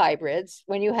sp hybrids.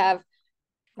 When you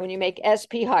make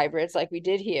sp hybrids like we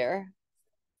did here,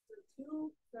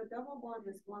 the double bond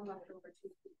is 1 leftover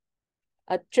 2p.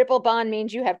 A triple bond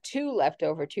means you have 2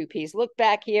 leftover 2p's. Look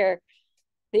back here.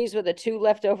 These were the 2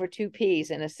 leftover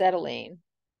 2p's in acetylene.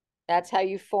 That's how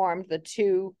you formed the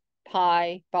 2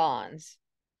 pi bonds.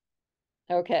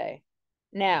 Okay.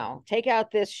 Now, take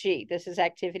out this sheet. This is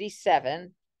activity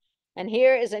 7. And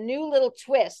here is a new little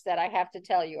twist that I have to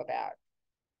tell you about.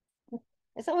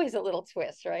 It's always a little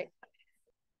twist, right?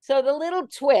 So the little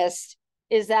twist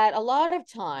is that a lot of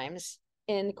times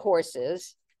in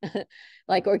courses,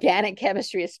 like organic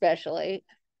chemistry especially,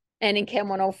 and in Chem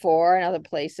 104 and other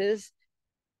places,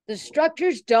 the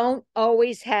structures don't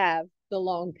always have the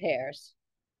lone pairs.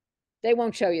 They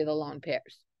won't show you the lone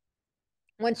pairs.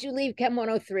 Once you leave Chem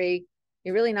 103,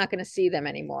 you're really not going to see them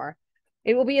anymore.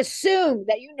 It will be assumed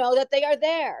that you know that they are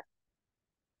there.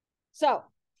 So,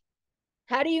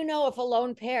 how do you know if a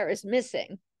lone pair is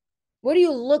missing? What do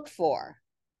you look for?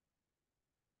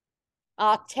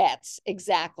 Octets,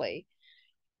 exactly.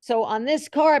 So on this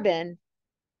carbon,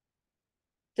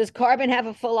 does carbon have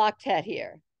a full octet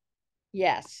here?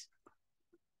 Yes.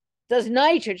 Does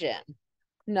nitrogen?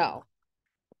 No.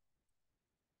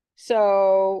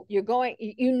 So you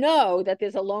know that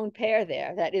there's a lone pair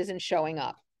there that isn't showing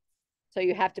up. So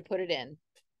you have to put it in,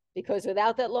 because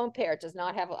without that lone pair, it does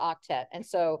not have an octet. And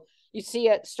so you see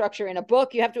a structure in a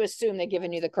book, you have to assume they're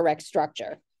giving you the correct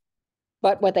structure.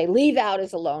 But what they leave out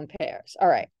is the lone pairs. All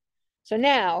right. So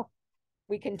now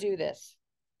we can do this.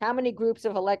 How many groups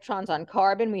of electrons on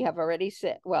carbon? We have already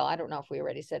said, well, I don't know if we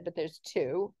already said, but there's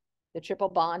two, the triple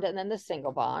bond and then the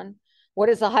single bond. What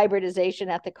is the hybridization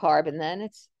at the carbon then?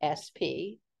 It's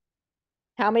sp.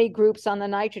 How many groups on the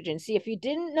nitrogen? See, if you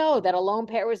didn't know that a lone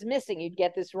pair was missing, you'd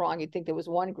get this wrong. You'd think there was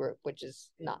one group, which is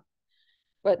not.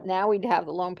 But now we'd have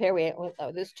the lone pair.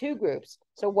 There's two groups.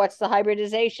 So what's the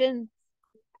hybridization?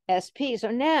 sp. So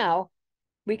now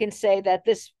we can say that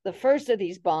the first of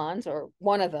these bonds, or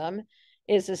one of them,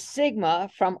 is a sigma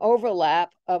from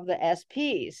overlap of the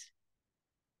sps.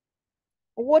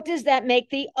 What does that make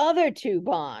the other two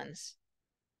bonds?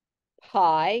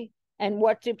 Pi. And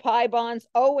what do pi bonds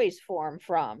always form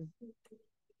from?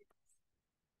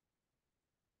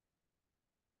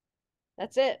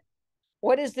 That's it.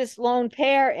 What is this lone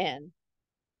pair in?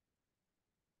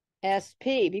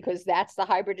 sp, because that's the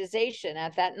hybridization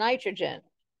at that nitrogen.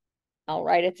 I'll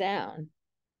write it down.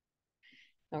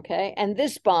 Okay, and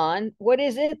this bond, what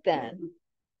is it then?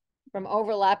 From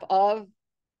overlap of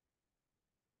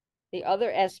the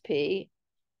other sp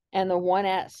and the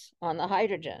 1s on the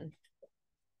hydrogen.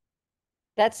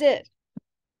 That's it.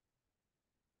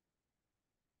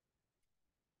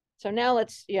 So now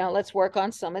let's work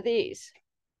on some of these.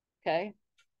 Okay.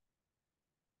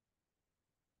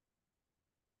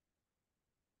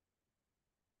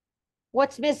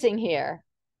 What's missing here?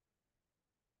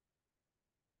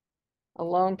 A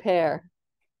lone pair,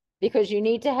 because you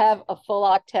need to have a full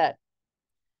octet.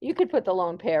 You could put the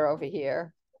lone pair over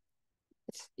here.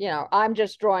 It's, I'm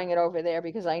just drawing it over there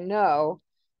because I know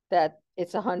that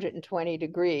it's 120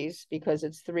 degrees because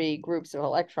it's three groups of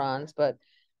electrons, but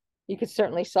you could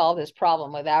certainly solve this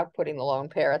problem without putting the lone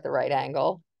pair at the right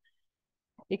angle.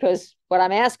 Because what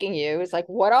I'm asking you is like,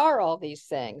 what are all these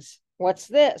things? What's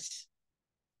this?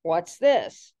 What's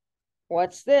this?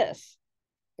 What's this?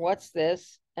 What's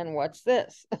this? And what's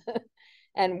this?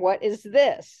 And what is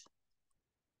this?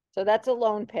 So that's a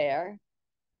lone pair.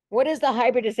 What is the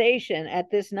hybridization at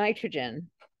this nitrogen?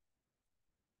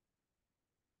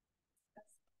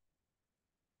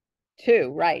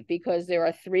 2, right, because there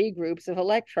are 3 groups of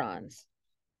electrons.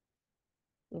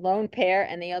 The lone pair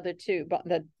and the other two,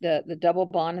 the double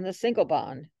bond and the single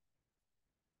bond.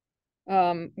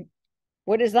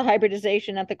 What is the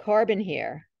hybridization at the carbon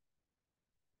here?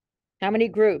 How many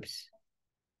groups?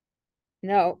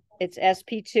 No, it's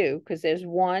sp2 because there's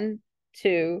 1,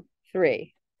 2,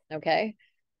 3. Okay,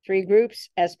 3 groups,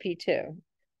 sp2.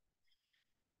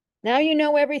 Now you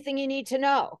know everything you need to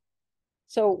know.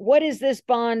 So what is this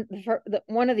bond?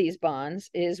 One of these bonds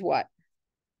is what?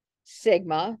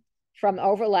 Sigma from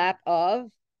overlap of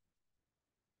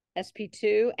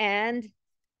sp2 and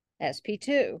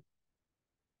sp2.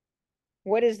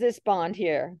 What is this bond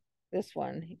here? This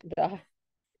one, the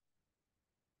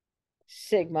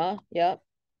sigma, yep.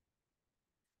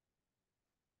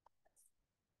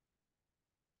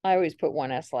 I always put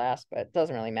 1s last, but it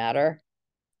doesn't really matter.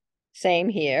 Same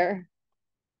here.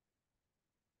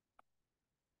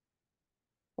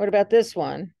 What about this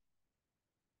one?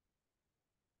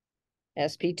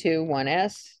 sp2,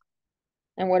 1s.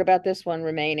 And what about this one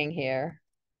remaining here?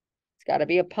 It's got to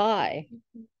be a pi.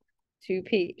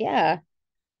 2p, yeah.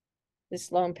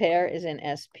 This lone pair is in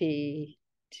sp2.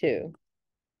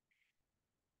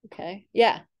 Okay,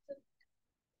 yeah.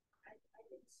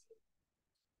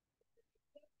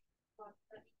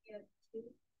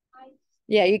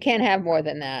 Yeah, you can't have more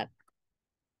than that.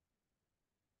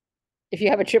 If you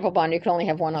have a triple bond, you can only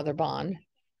have one other bond.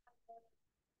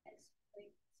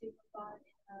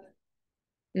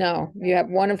 No, you have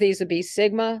one of these would be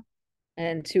sigma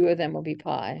and 2 of them will be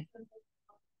pi.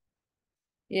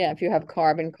 Yeah, if you have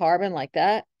carbon, carbon like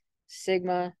that,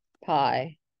 sigma,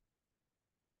 pi.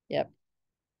 Yep.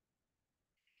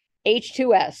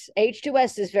 H2S.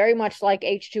 H2S is very much like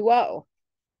H2O.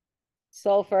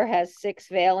 Sulfur has 6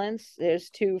 valence. There's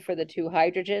 2 for the 2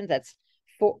 hydrogens. That's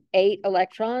 8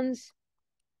 electrons.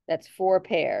 That's 4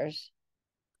 pairs.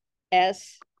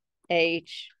 S,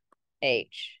 H,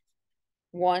 H.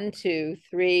 1, 2,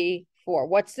 3, 4.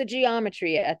 What's the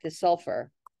geometry at the sulfur?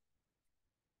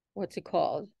 What's it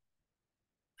called?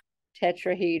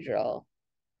 Tetrahedral.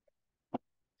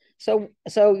 So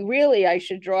really I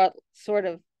should draw it sort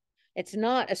of, it's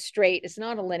not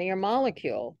a linear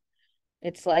molecule.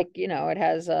 It's like, you know, it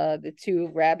has the 2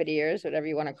 rabbit ears, whatever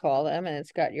you want to call them, and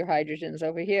it's got your hydrogens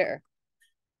over here.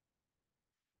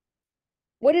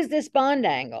 What is this bond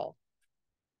angle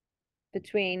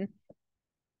between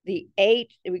the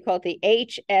H, we call it the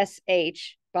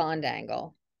HSH bond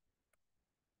angle?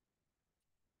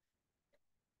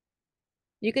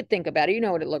 You could think about it. You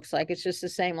know what it looks like. It's just the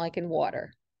same like in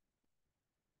water.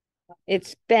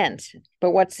 It's bent,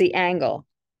 but what's the angle?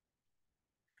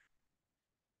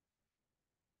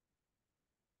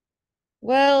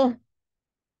 Well,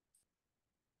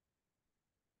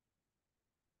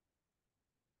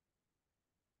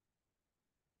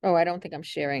 oh, I don't think I'm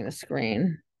sharing the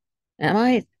screen. Am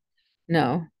I?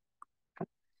 No.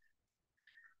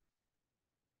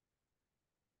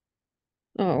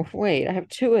 Oh, wait, I have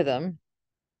 2 of them.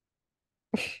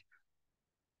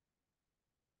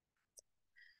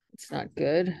 It's not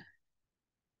good.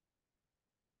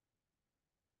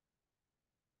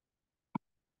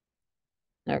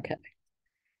 Okay.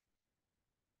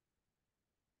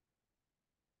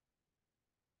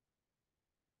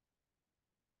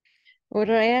 What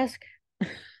did I ask?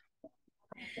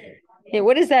 Yeah,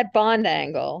 what is that bond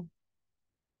angle?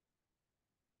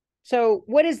 So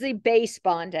what is the base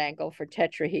bond angle for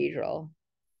tetrahedral?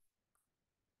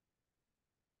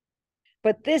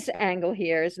 But this angle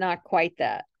here is not quite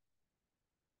that.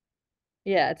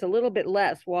 Yeah, it's a little bit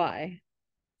less. Why?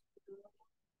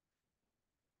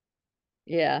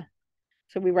 Yeah.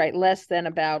 So we write less than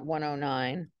about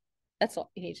 109. That's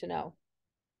all you need to know.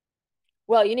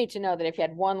 Well, you need to know that if you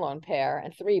had 1 lone pair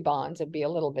and 3 bonds, it'd be a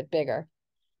little bit bigger.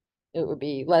 It would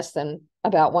be less than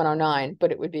about 109,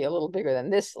 but it would be a little bigger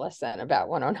than this, less than about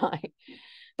 109.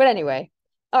 But anyway,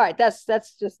 all right, that's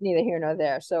just neither here nor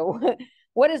there. So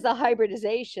what is the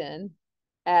hybridization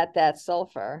at that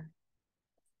sulfur?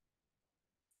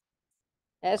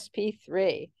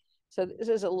 sp3. So this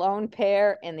is a lone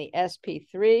pair in the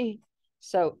sp3.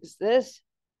 So is this,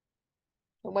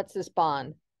 and what's this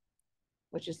bond?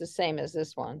 Which is the same as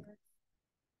this one.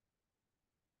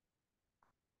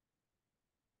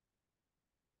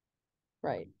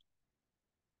 Right.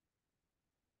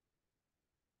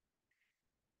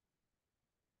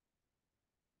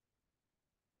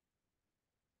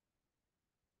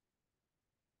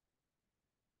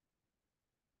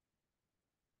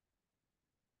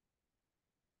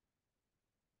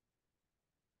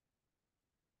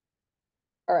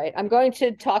 All right, I'm going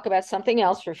to talk about something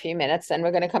else for a few minutes, and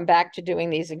we're going to come back to doing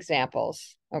these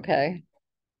examples, okay?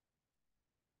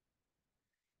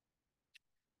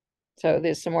 So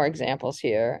there's some more examples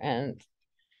here,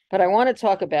 but I want to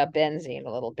talk about benzene a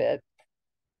little bit.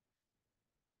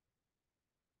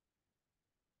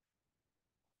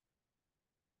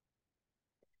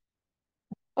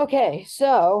 Okay,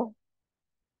 so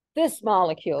this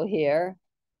molecule here,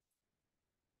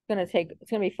 it's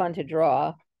gonna be fun to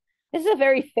draw. This is a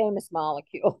very famous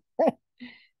molecule.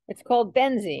 It's called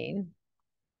benzene,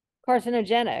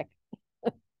 carcinogenic.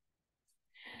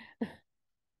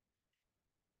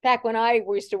 Back when I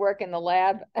used to work in the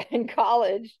lab in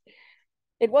college,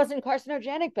 it wasn't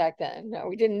carcinogenic back then. No,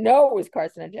 we didn't know it was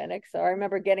carcinogenic. So I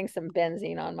remember getting some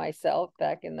benzene on myself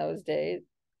back in those days.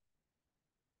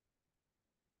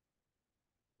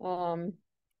 Here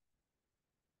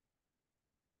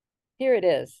it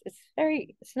is.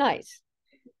 It's nice.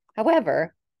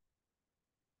 However,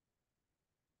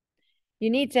 you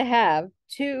need to have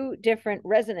 2 different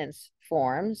resonance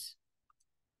forms.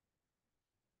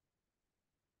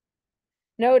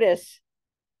 Notice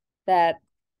that,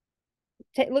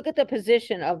 look at the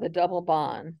position of the double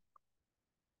bond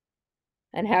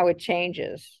and how it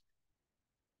changes.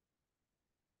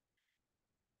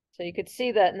 So you could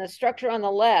see that in the structure on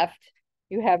the left,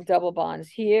 you have double bonds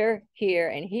here, here,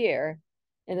 and here.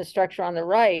 In the structure on the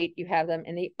right, you have them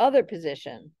in the other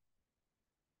position.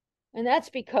 And that's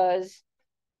because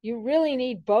you really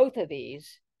need both of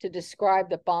these to describe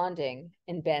the bonding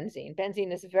in benzene.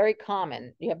 Benzene is very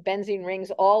common. You have benzene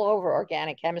rings all over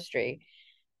organic chemistry,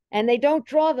 and they don't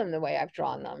draw them the way I've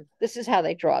drawn them. This is how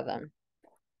they draw them.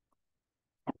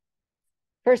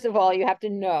 First of all, you have to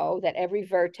know that every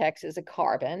vertex is a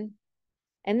carbon.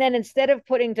 And then instead of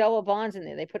putting double bonds in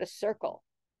there, they put a circle,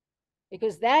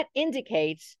 because that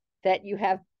indicates that you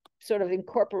have sort of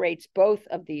incorporates both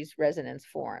of these resonance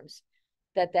forms,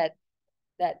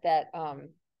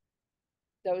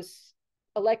 those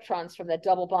electrons from that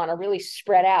double bond are really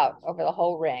spread out over the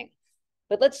whole ring.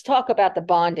 But let's talk about the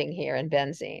bonding here in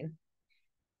benzene.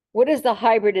 What is the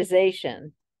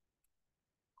hybridization?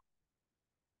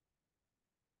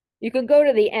 You can go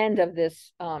to the end of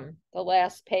this, the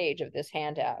last page of this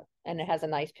handout, and it has a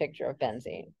nice picture of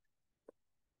benzene.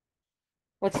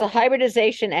 What's the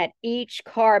hybridization at each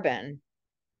carbon?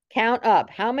 Count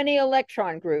up. How many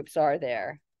electron groups are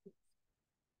there?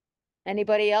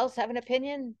 Anybody else have an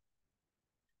opinion?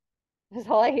 Because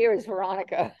all I hear is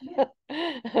Veronica.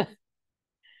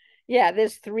 Yeah,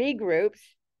 there's 3 groups.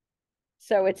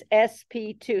 So it's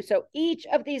sp2. So each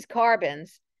of these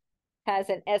carbons has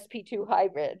an sp2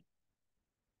 hybrid.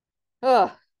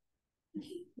 Oh,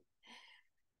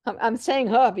 I'm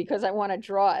saying because I want to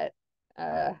draw it.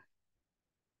 Do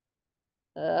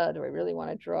I really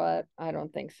want to draw it? I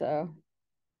don't think so.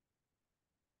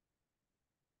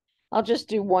 I'll just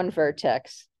do one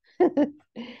vertex.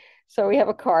 So we have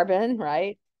a carbon,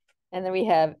 right? And then we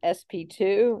have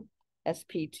sp2,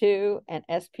 sp2, and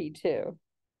sp2.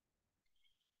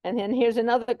 And then here's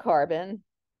another carbon,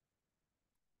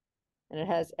 and it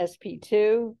has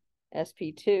sp2,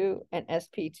 sp2, and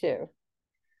sp2.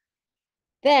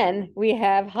 Then we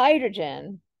have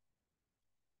hydrogen.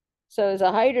 So there's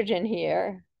a hydrogen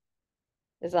here.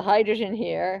 There's a hydrogen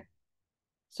here.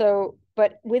 So,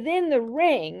 but within the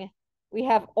ring, we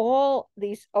have all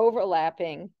these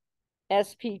overlapping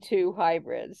sp2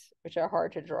 hybrids, which are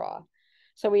hard to draw.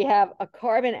 So we have a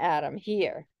carbon atom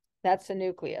here. That's the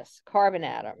nucleus. Carbon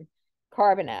atom,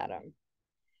 carbon atom.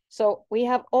 So we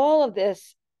have all of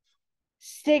this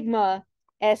sigma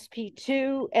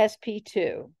sp2,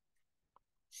 sp2,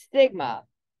 sigma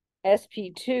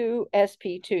sp2,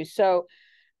 sp2. So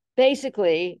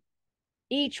basically,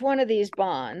 each one of these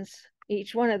bonds,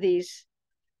 each one of these,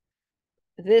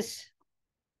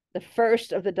 the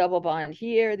first of the double bond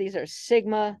here, these are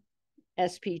sigma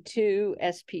sp2,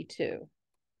 sp2,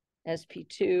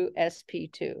 sp2,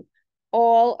 sp2,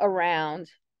 all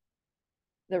around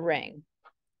the ring.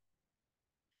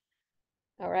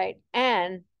 All right.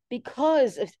 And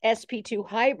because of sp2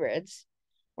 hybrids,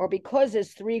 or because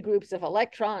there's 3 groups of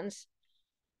electrons,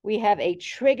 we have a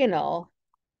trigonal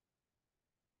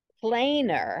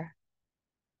planar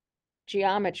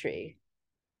geometry.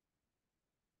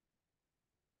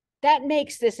 That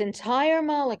makes this entire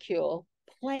molecule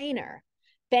planar.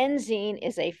 Benzene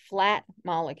is a flat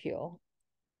molecule.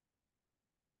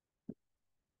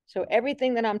 So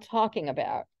everything that I'm talking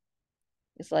about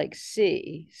is like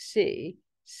C, C,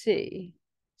 C,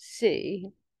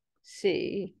 C,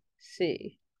 C,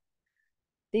 C.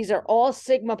 These are all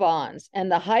sigma bonds,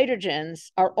 and the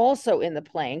hydrogens are also in the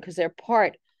plane because they're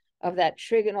part of that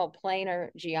trigonal planar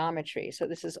geometry. So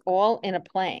this is all in a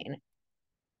plane.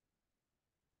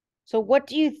 So what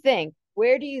do you think?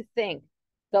 Where do you think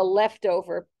the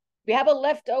leftover, we have a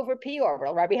leftover p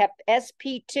orbital, right? We have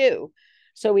sp2.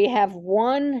 So we have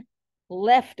one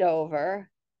leftover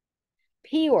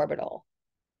p orbital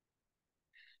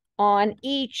on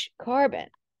each carbon.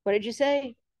 What did you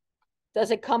say?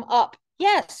 Does it come up?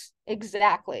 Yes,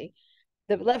 exactly.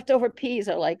 The leftover p's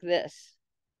are like this.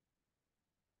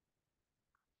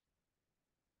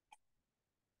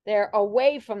 They're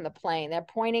away from the plane. They're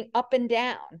pointing up and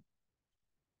down.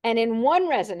 And in one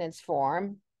resonance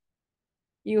form,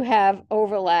 you have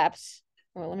overlaps.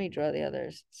 Well, let me draw the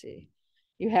others. Let's see.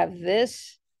 You have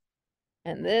this,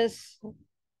 and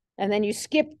then you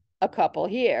skip a couple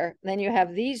here. Then you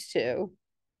have these 2.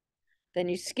 Then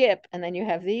you skip, and then you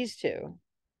have these 2.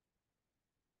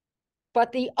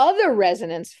 But the other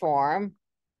resonance form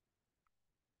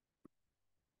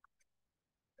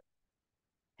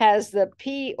has the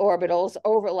p orbitals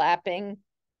overlapping,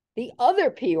 the other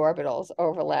p orbitals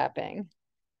overlapping.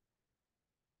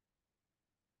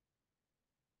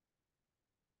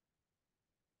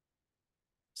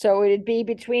 So it'd be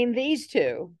between these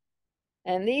 2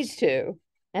 and these 2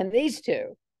 and these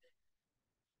 2.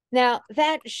 Now,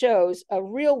 that shows a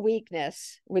real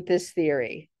weakness with this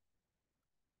theory.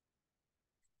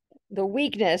 The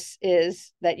weakness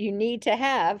is that you need to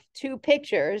have 2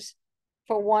 pictures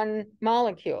for one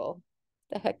molecule.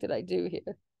 The heck did I do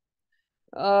here?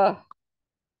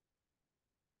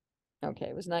 Okay,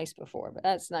 it was nice before, but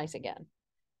that's nice again.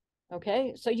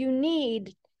 Okay, so you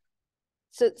need,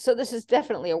 so this is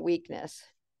definitely a weakness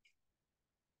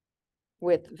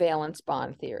with valence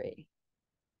bond theory.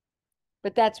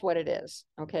 But that's what it is.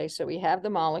 Okay, so we have the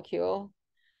molecule.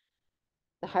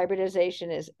 The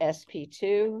hybridization is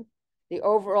sp2. The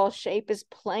overall shape is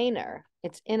planar.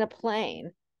 It's in a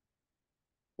plane.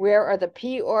 Where are the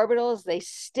p orbitals? They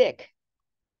stick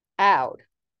out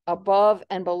above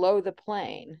and below the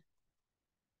plane.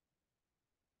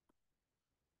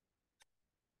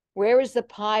 Where is the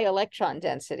pi electron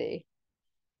density?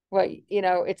 Well, you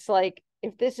know, it's like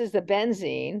if this is the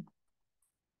benzene,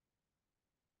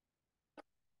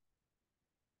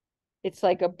 it's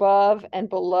like above and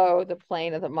below the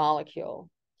plane of the molecule.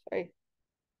 Sorry.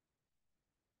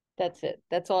 That's it.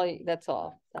 That's all. That's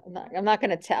all. I'm not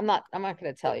going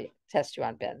to tell you, test you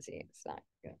on benzene. It's not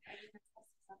good.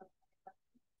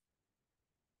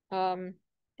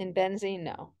 In benzene,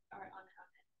 no.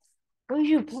 Will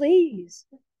you please?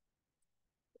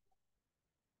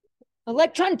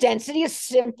 Electron density is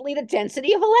simply the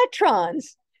density of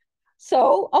electrons.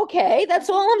 So, okay, that's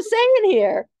all I'm saying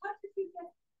here.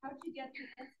 How did you get to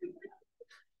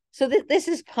So this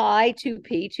is pi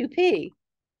 2p 2p.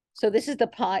 So this is the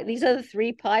pi, these are the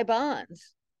 3 pi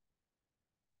bonds.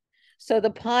 So the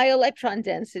pi electron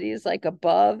density is like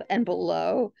above and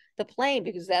below the plane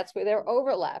because that's where they're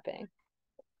overlapping.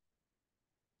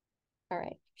 All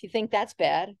right, if you think that's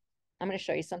bad, I'm going to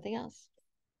show you something else.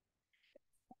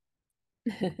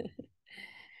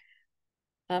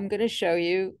 I'm going to show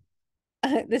you,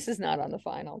 this is not on the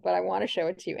final, but I want to show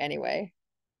it to you anyway.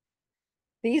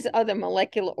 These are the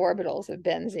molecular orbitals of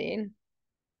benzene.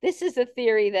 This is a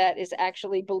theory that is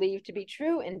actually believed to be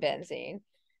true in benzene.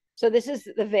 So this is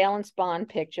the valence bond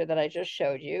picture that I just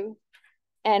showed you.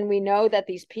 And we know that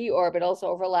these p orbitals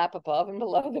overlap above and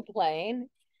below the plane.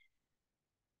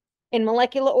 In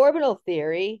molecular orbital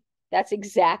theory, that's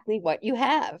exactly what you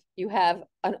have. You have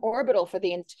an orbital for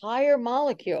the entire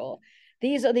molecule.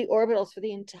 These are the orbitals for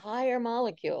the entire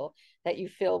molecule that you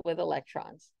fill with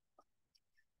electrons.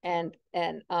 And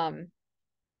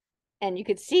you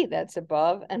could see that's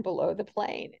above and below the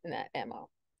plane in that MO.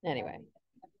 Anyway.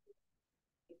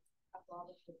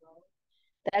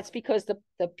 That's because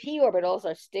the p orbitals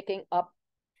are sticking up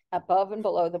above and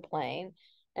below the plane.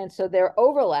 And so their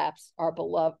overlaps are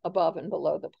above and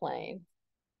below the plane.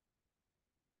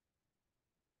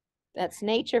 That's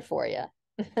nature for you.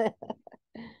 What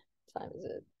time is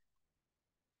it?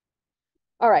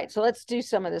 All right, so let's do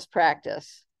some of this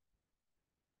practice.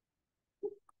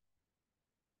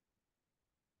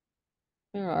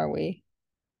 Where are we?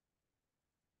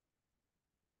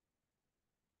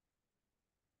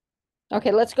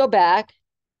 Okay, let's go back.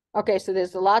 Okay, so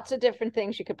there's lots of different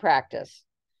things you could practice.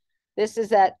 This is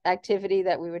that activity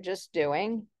that we were just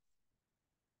doing.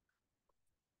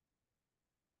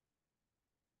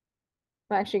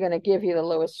 I'm actually going to give you the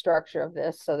Lewis structure of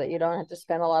this so that you don't have to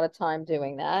spend a lot of time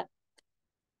doing that.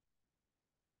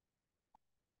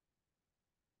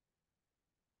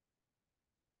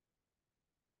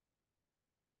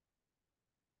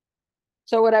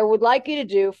 So what I would like you to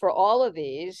do for all of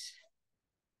these,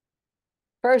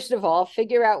 first of all,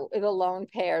 figure out where the lone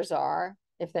pairs are,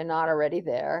 if they're not already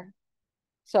there.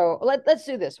 So let's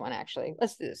do this one, actually.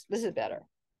 Let's do this. This is better.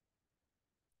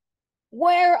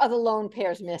 Where are the lone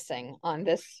pairs missing on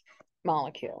this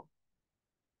molecule?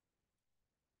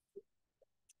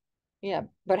 Yeah,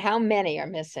 but how many are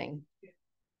missing?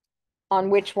 On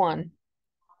which one?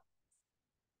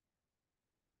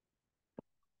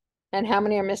 And how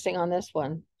many are missing on this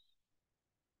one?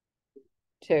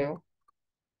 2.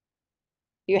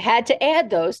 You had to add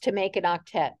those to make an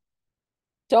octet.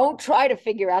 Don't try to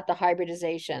figure out the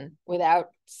hybridization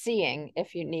without seeing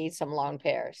if you need some lone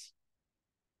pairs.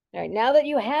 All right, now that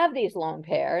you have these lone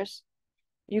pairs,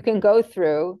 you can go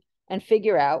through and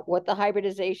figure out what the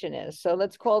hybridization is. So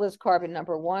let's call this carbon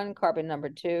number 1, carbon number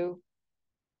 2.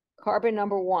 Carbon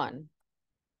number 1,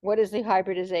 what is the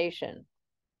hybridization?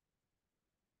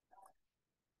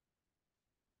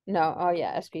 No, oh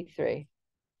yeah, sp3.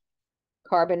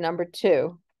 Carbon number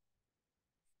 2,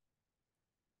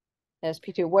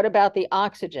 sp2. What about the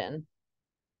oxygen?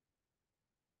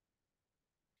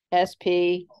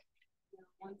 sp.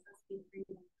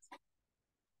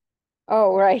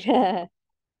 Oh, right.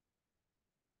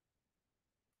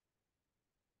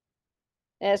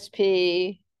 sp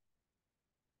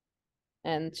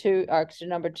and 2, oxygen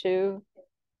number 2.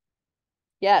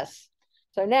 Yes.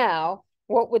 So now,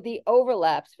 what would the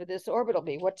overlaps for this orbital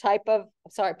be? What type of,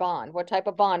 bond? What type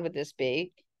of bond would this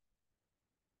be?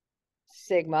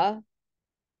 Sigma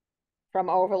from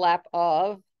overlap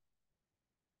of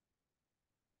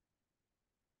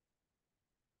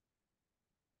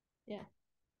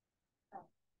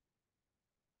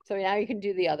So now you can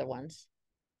do the other ones.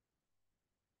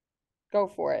 Go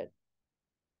for it.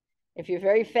 If you're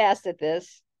very fast at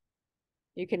this,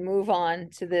 you can move on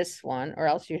to this one, or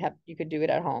else you could do it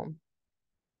at home.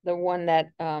 The one that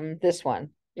this one,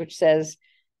 which says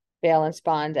valence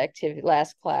bond activity,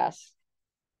 last class.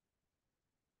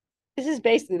 This is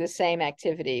basically the same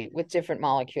activity with different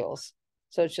molecules.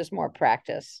 So it's just more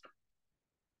practice.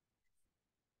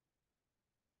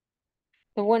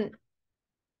 The one.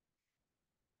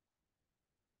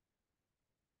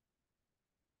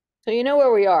 So you know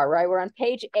where we are, right? We're on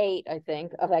page 8, I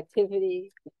think, of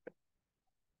activities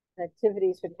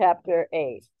for chapter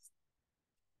 8.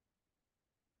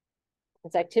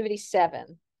 It's activity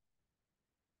 7.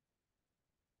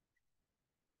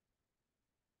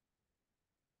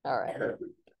 All right.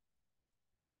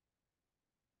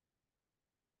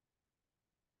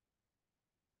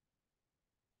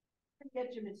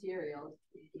 Get your materials.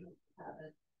 You have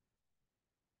it.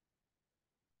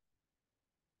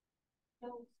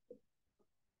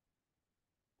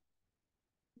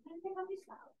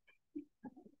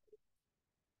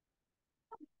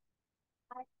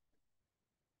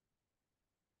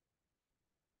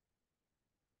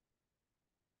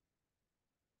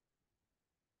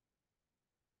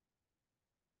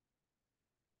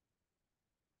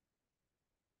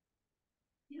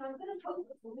 I'm going to post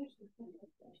the solution.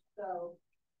 So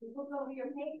you look over your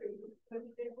paper, you put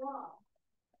it wrong.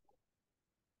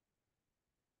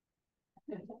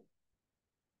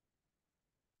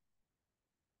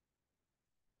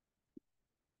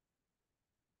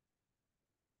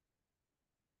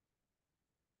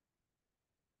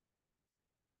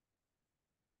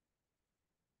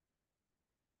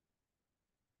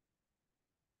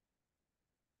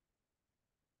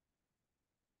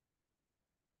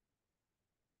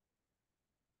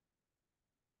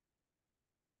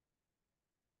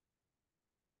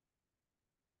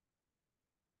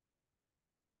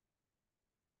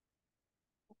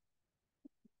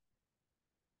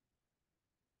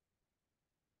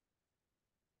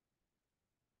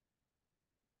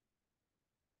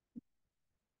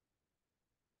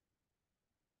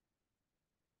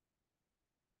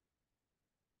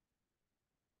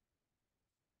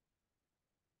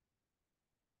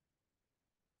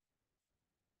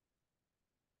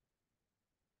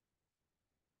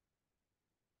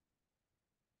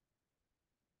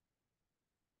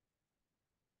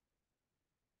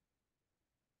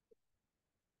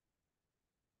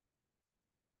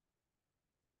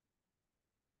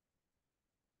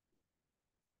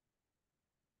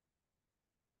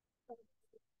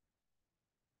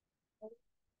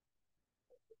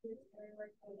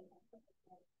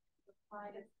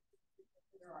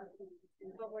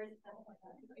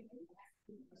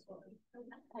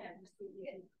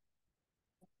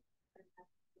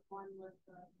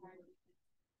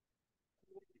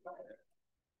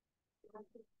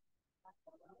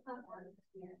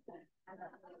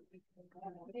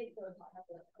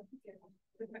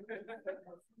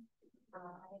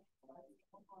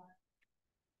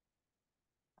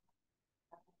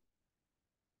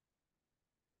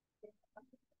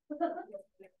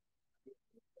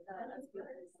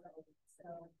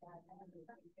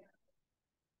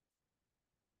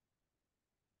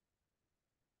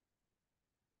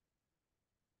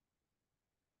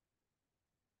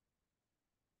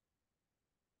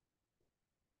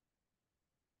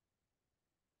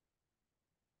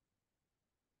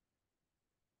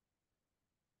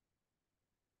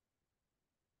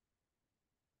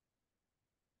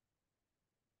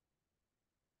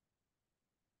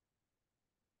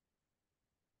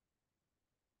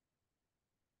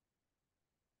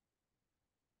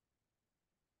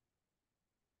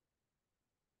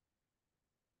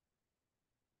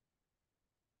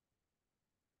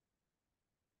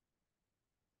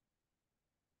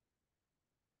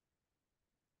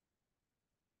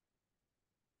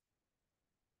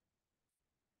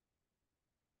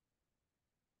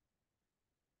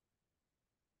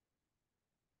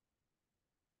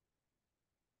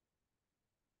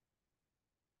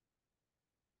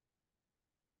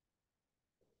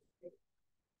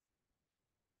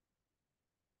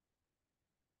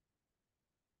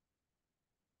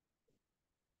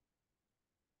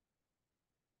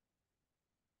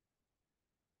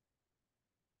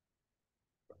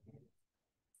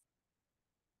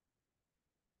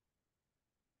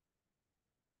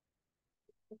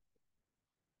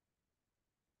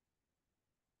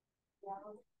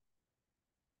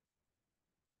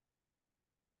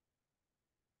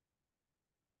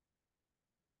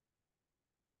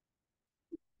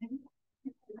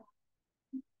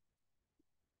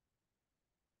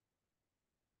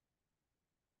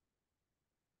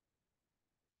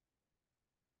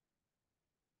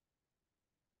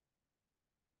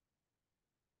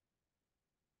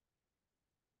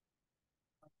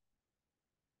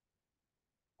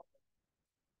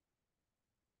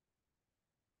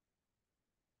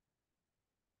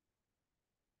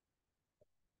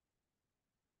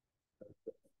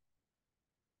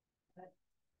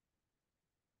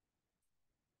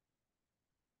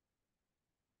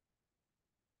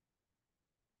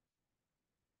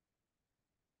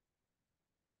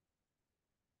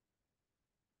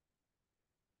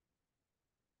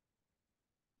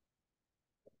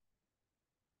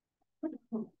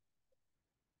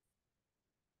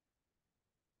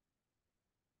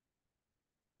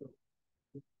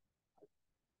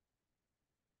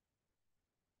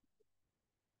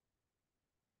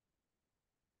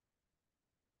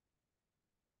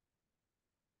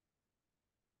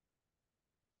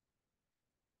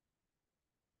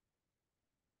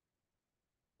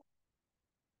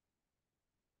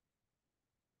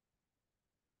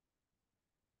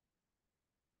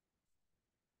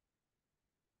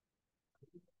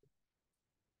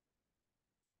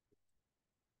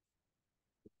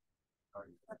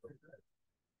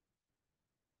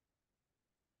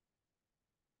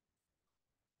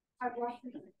 I've watched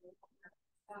it.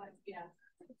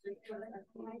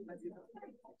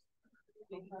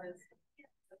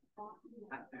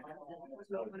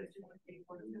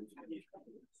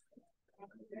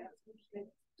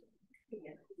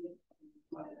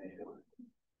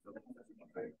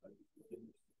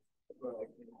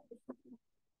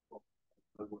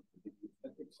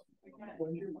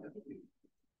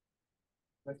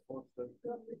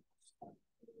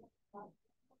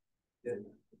 Yeah.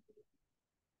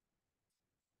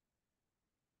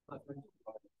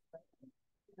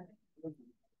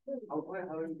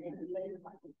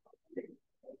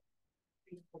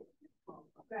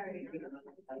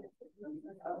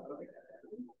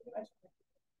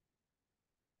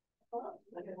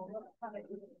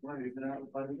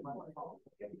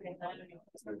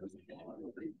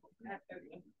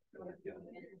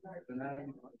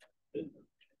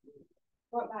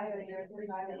 What bio year?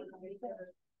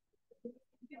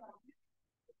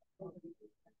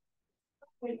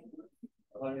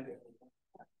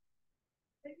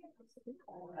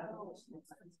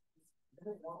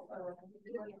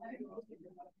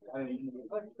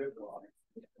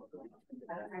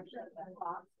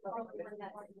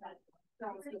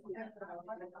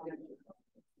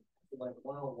 Like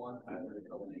 101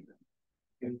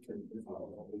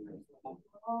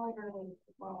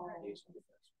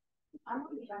 I'm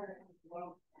gonna be better.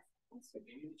 So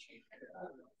you need to change it.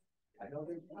 I know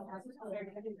there's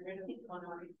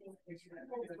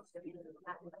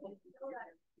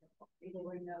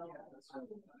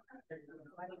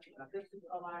This is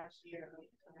the last year.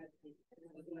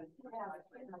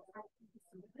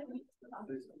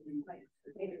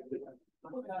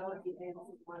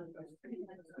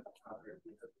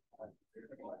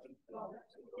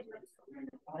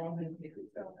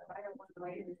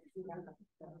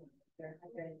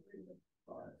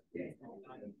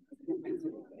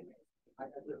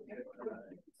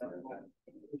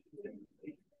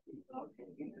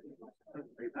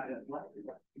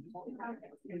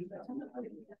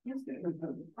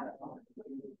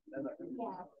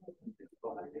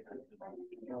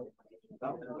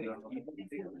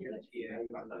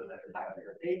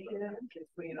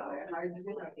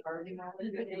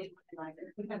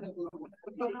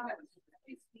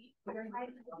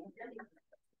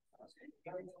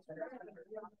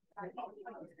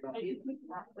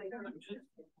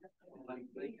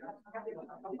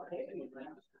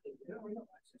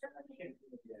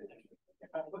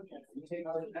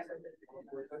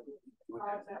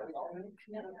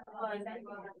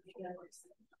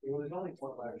 It was only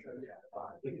 25 shows.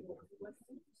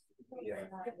 Yeah.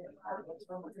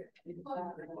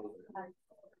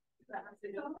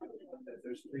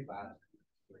 There's 3 classes.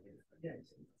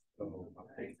 So,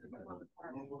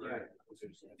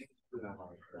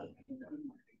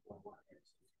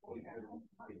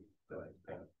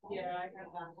 Yeah, I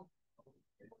have that.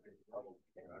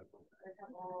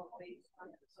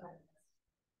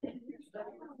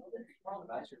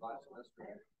 That's your last semester.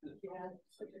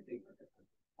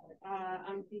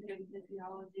 I'm thinking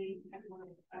physiology,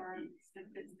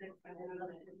 statistics, and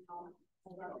another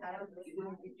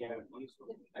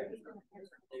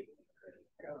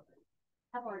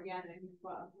have organic,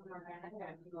 well, organic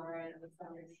and fluoride.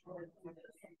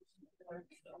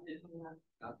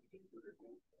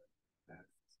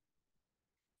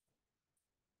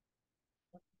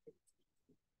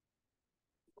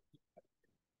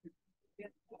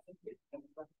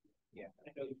 Yeah.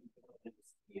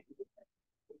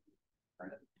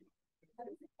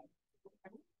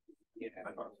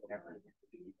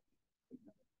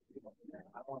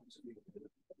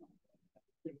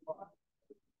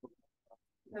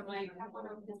 So like, I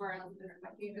want to more on the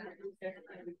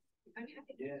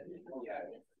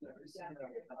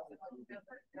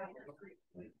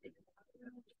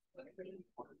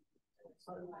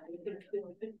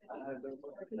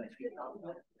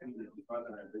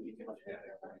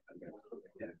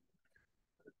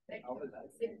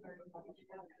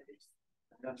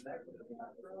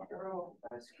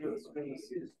Skill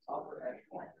space is upper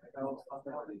echelon.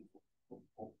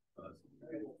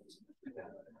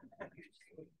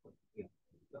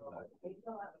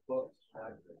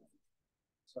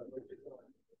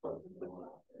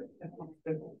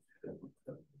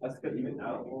 That's good even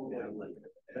now. Yeah, like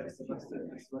next semester,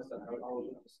 I would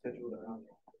always schedule around.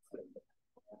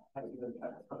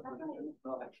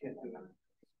 No, I can't do it.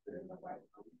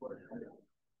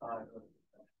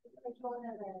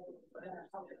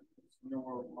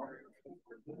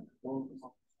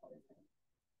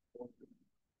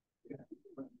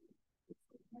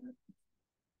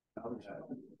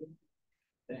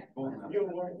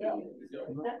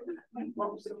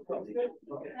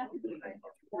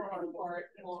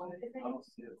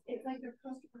 It's like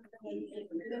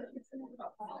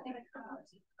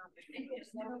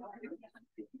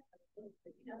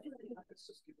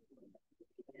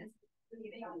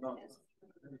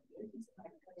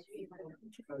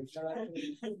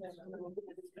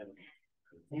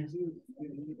Thank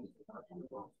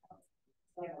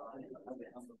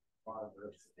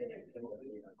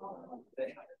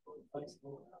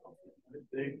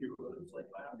you.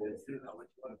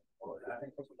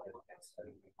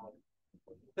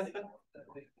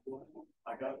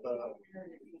 I got the.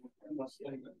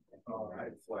 All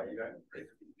right, why you got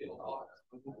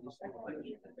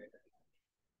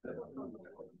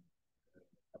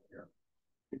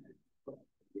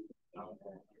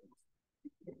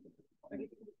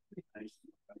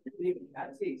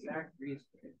That's the exact reason.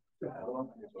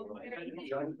 you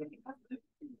guys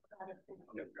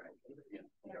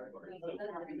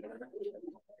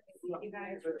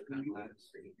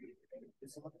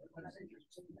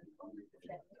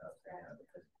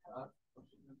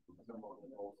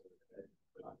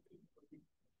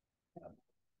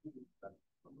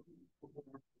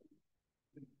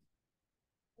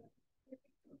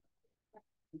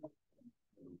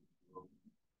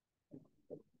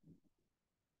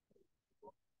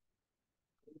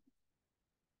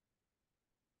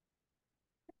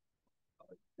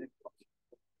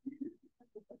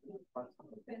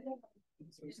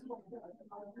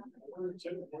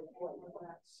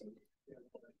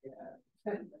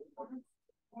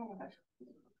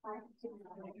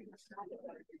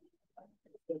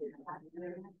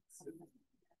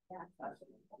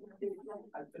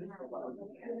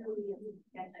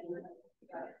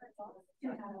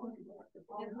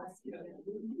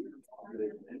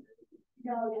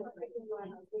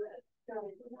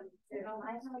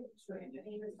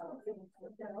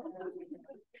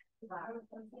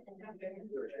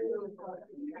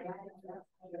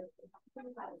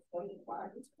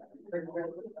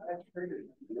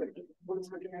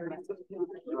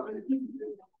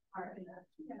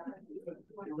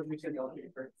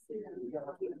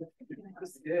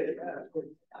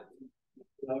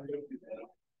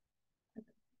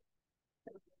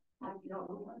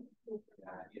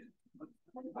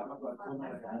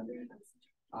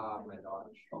My daughter,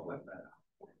 she'll let that out.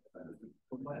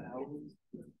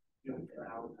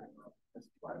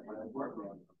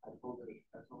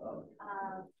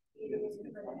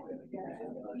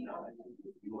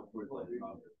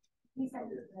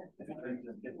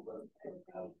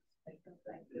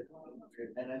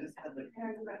 And I just had like.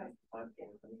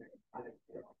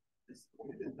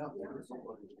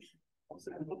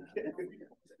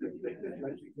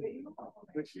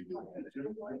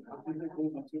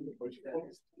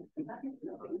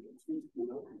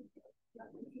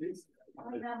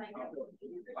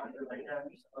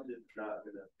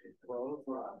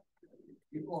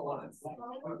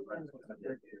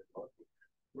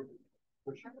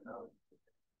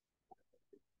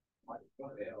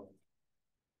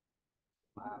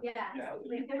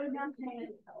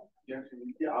 Yeah.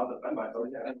 Yeah, I'll defend myself.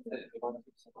 Yeah.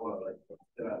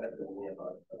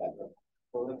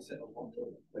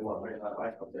 They want to bring that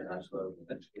back up there, so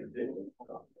that's good.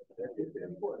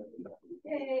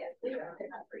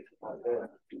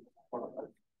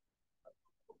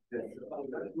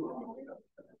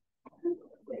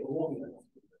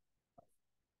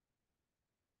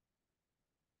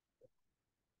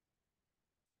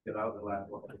 Get out of the last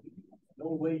one.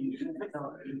 No way you should.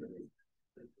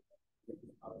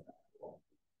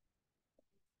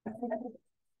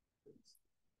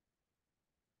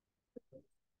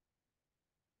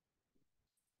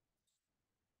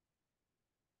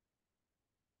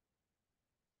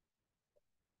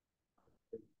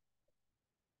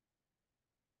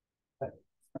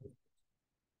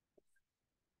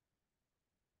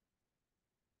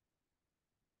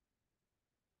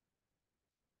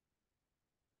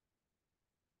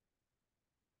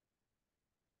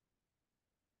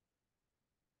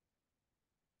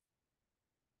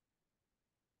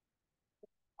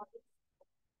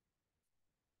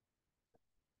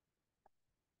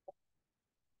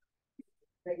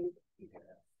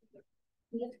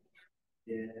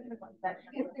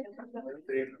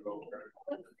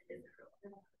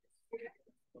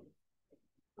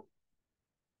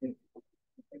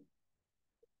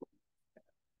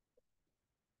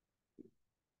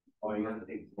 Oh, you gotta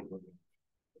take.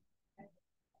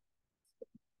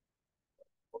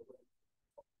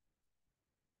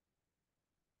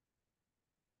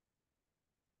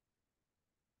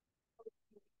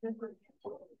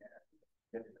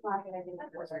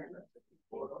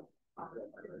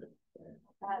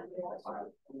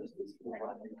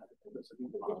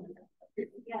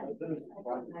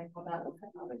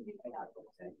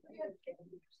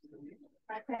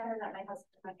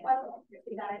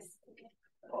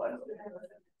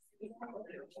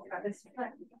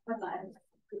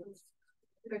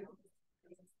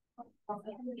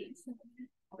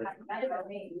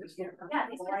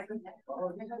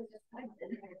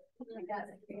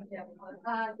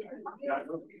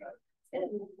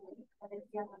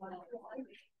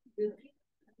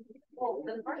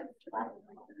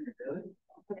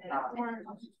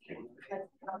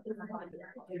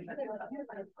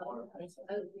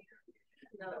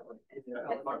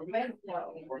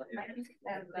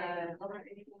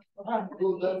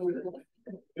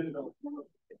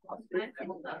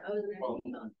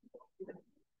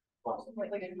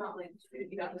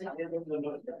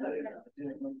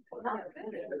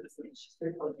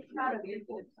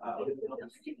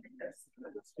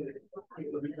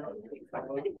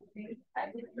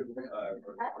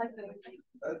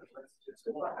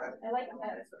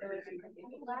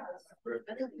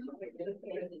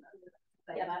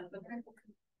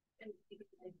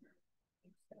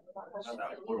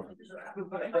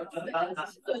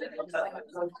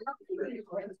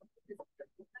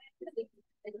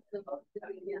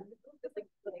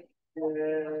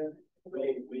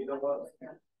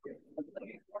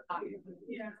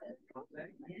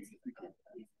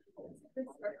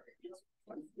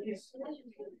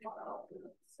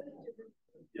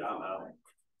 Yeah, I'm out.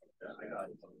 Yeah, I got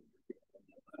it.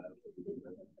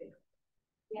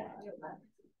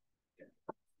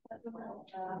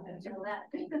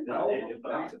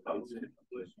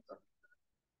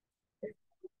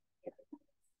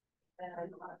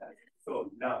 So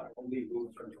now only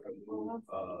moves from move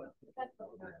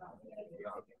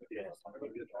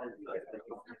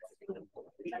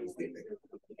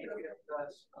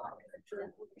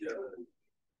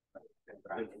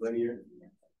linear.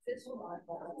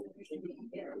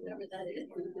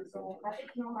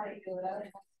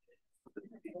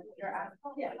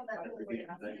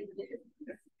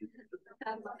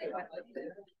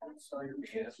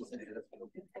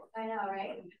 I know,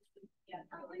 right? Yeah.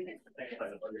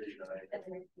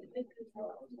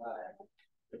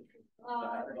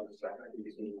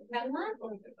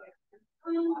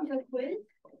 The quiz.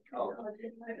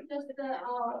 Just the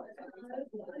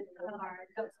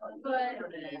but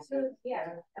so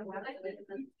yeah, but I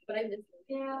missed.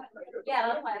 Yeah,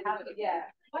 that's why I have it. Yeah.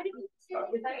 Why did you say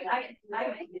I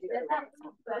did that,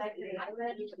 but I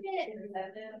read it and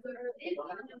then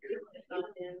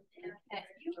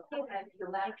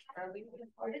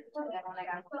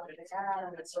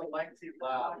It's so lengthy.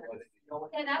 Wow.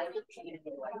 and that's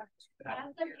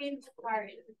the game's part.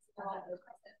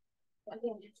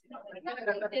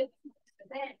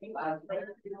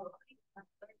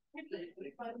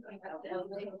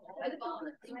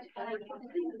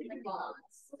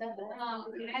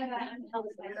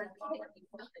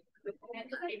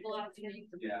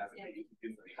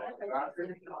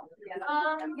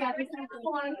 Yeah, there's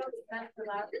people want to go to that for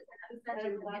that.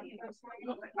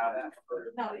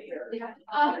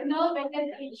 No,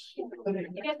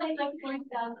 because I like going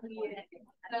down to the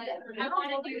but I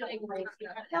want to do like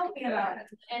tell me about it.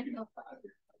 And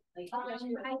I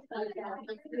thought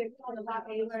about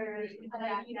they were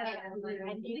I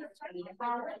need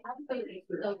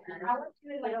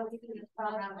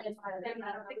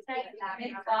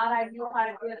thank God I knew how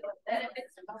to do it.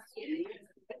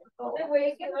 The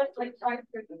way it was like trying to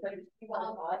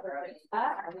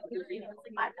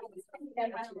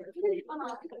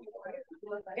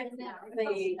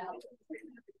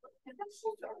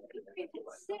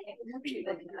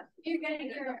you're getting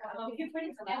your you're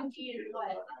putting some energy in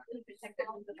what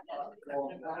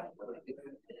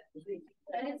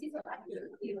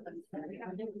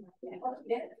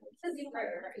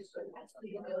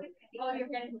oh, you're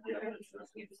getting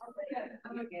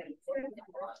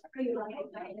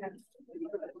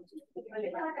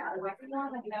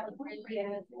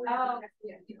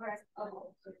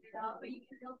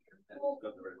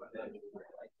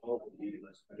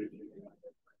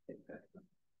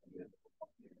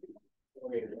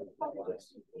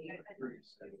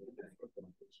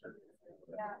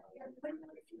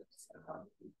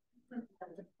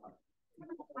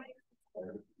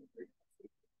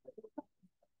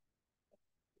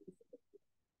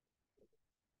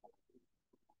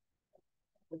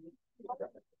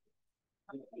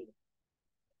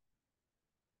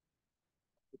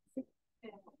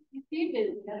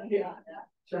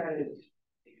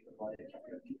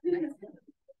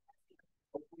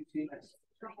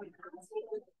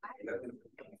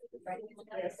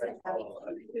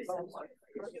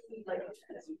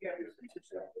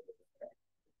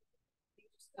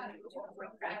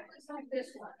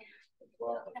This one.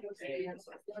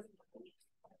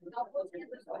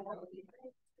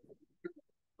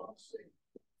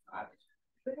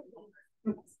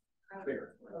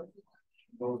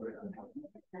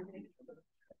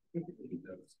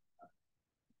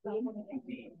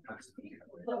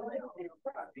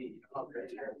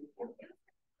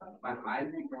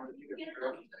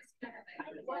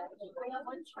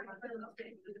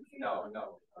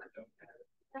 No.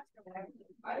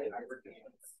 I worked in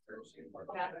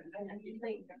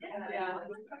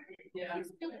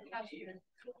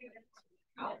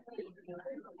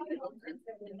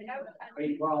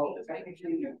well, it's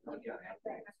actually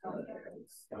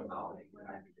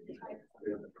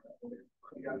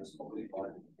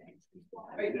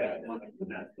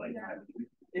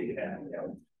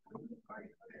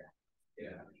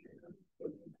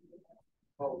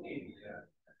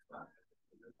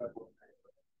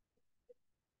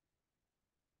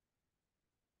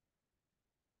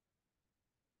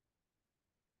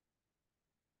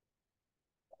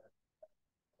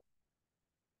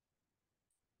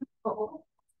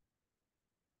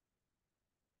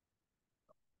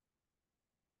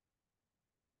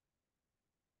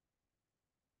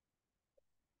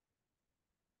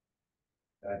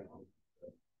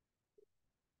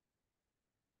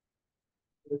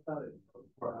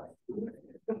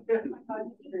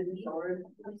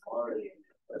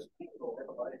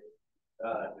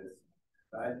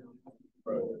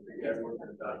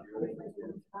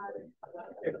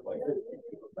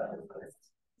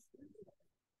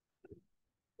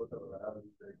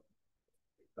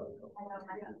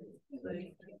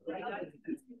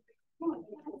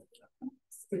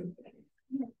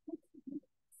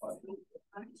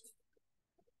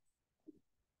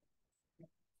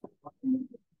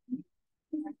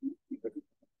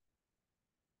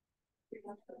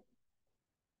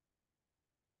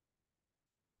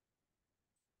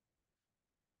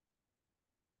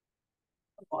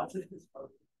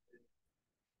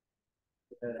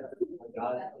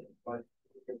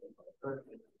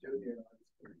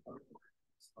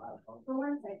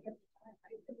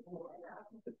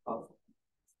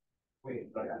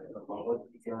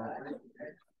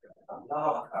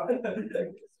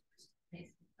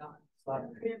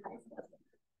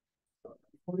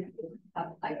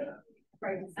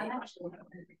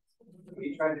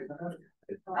we tried to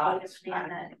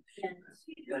understand that.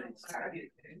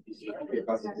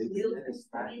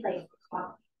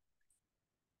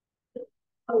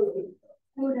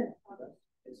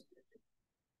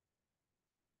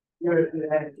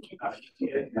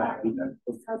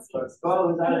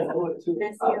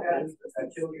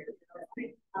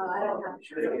 I don't have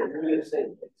a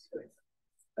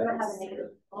negative.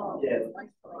 Oh, yeah.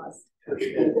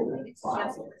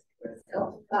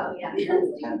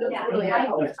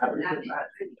 Oh, yeah.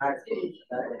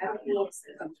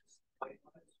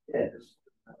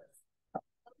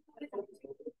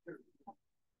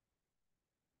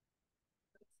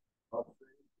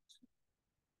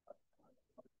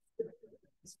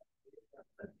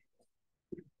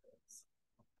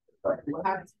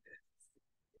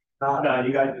 No,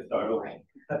 you guys just start over.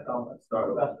 Start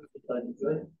over.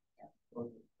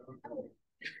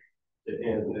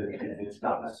 And it's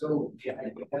not so. Yeah, I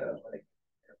think that like.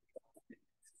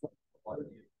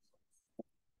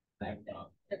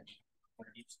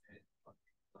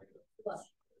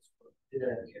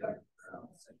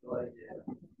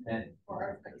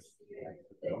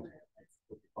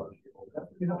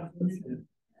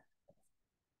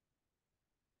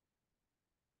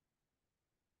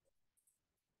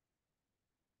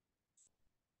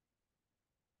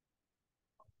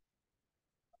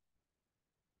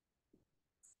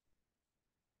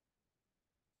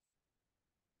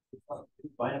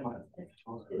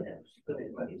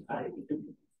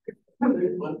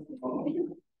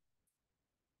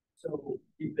 So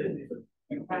you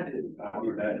kind of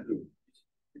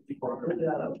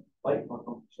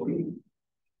so we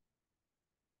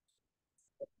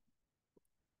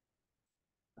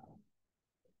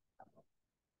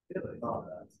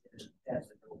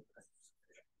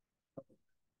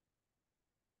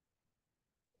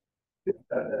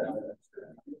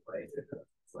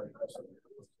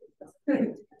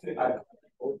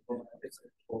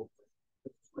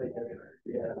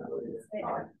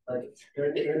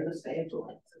they're the same.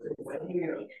 When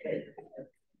you're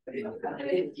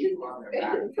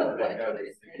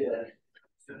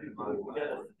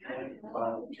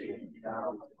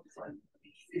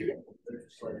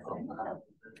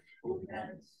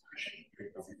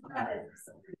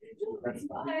That's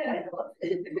fine. I love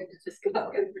it. Just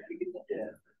go.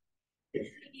 Yeah.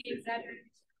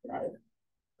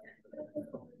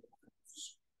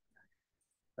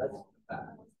 That's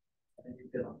bad. And you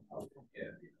feel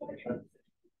yeah.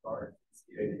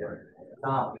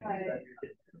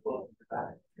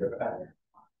 You're back.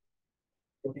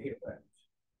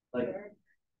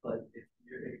 Like if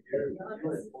you're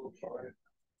full charge.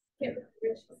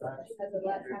 Rich has a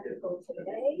last time to go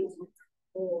today,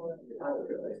 or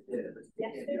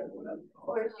yesterday,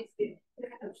 or she's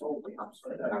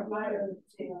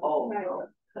Oh,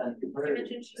 you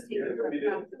mentioned she's taking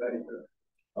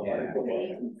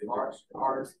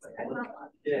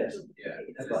yes, yeah.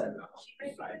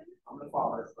 I'm the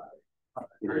father.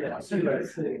 Yeah,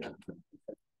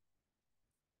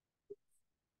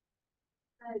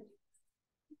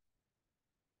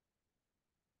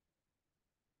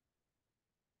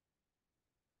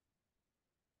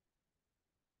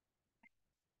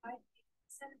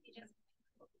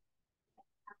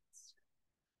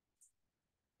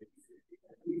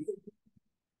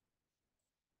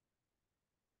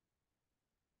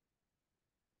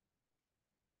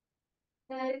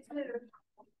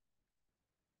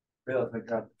 realize I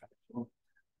grabbed the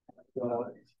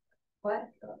What?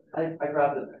 I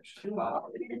grabbed the picture.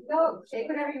 No, take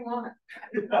whatever you want.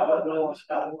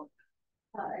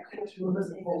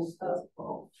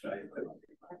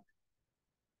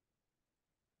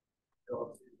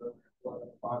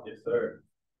 Yes, sir.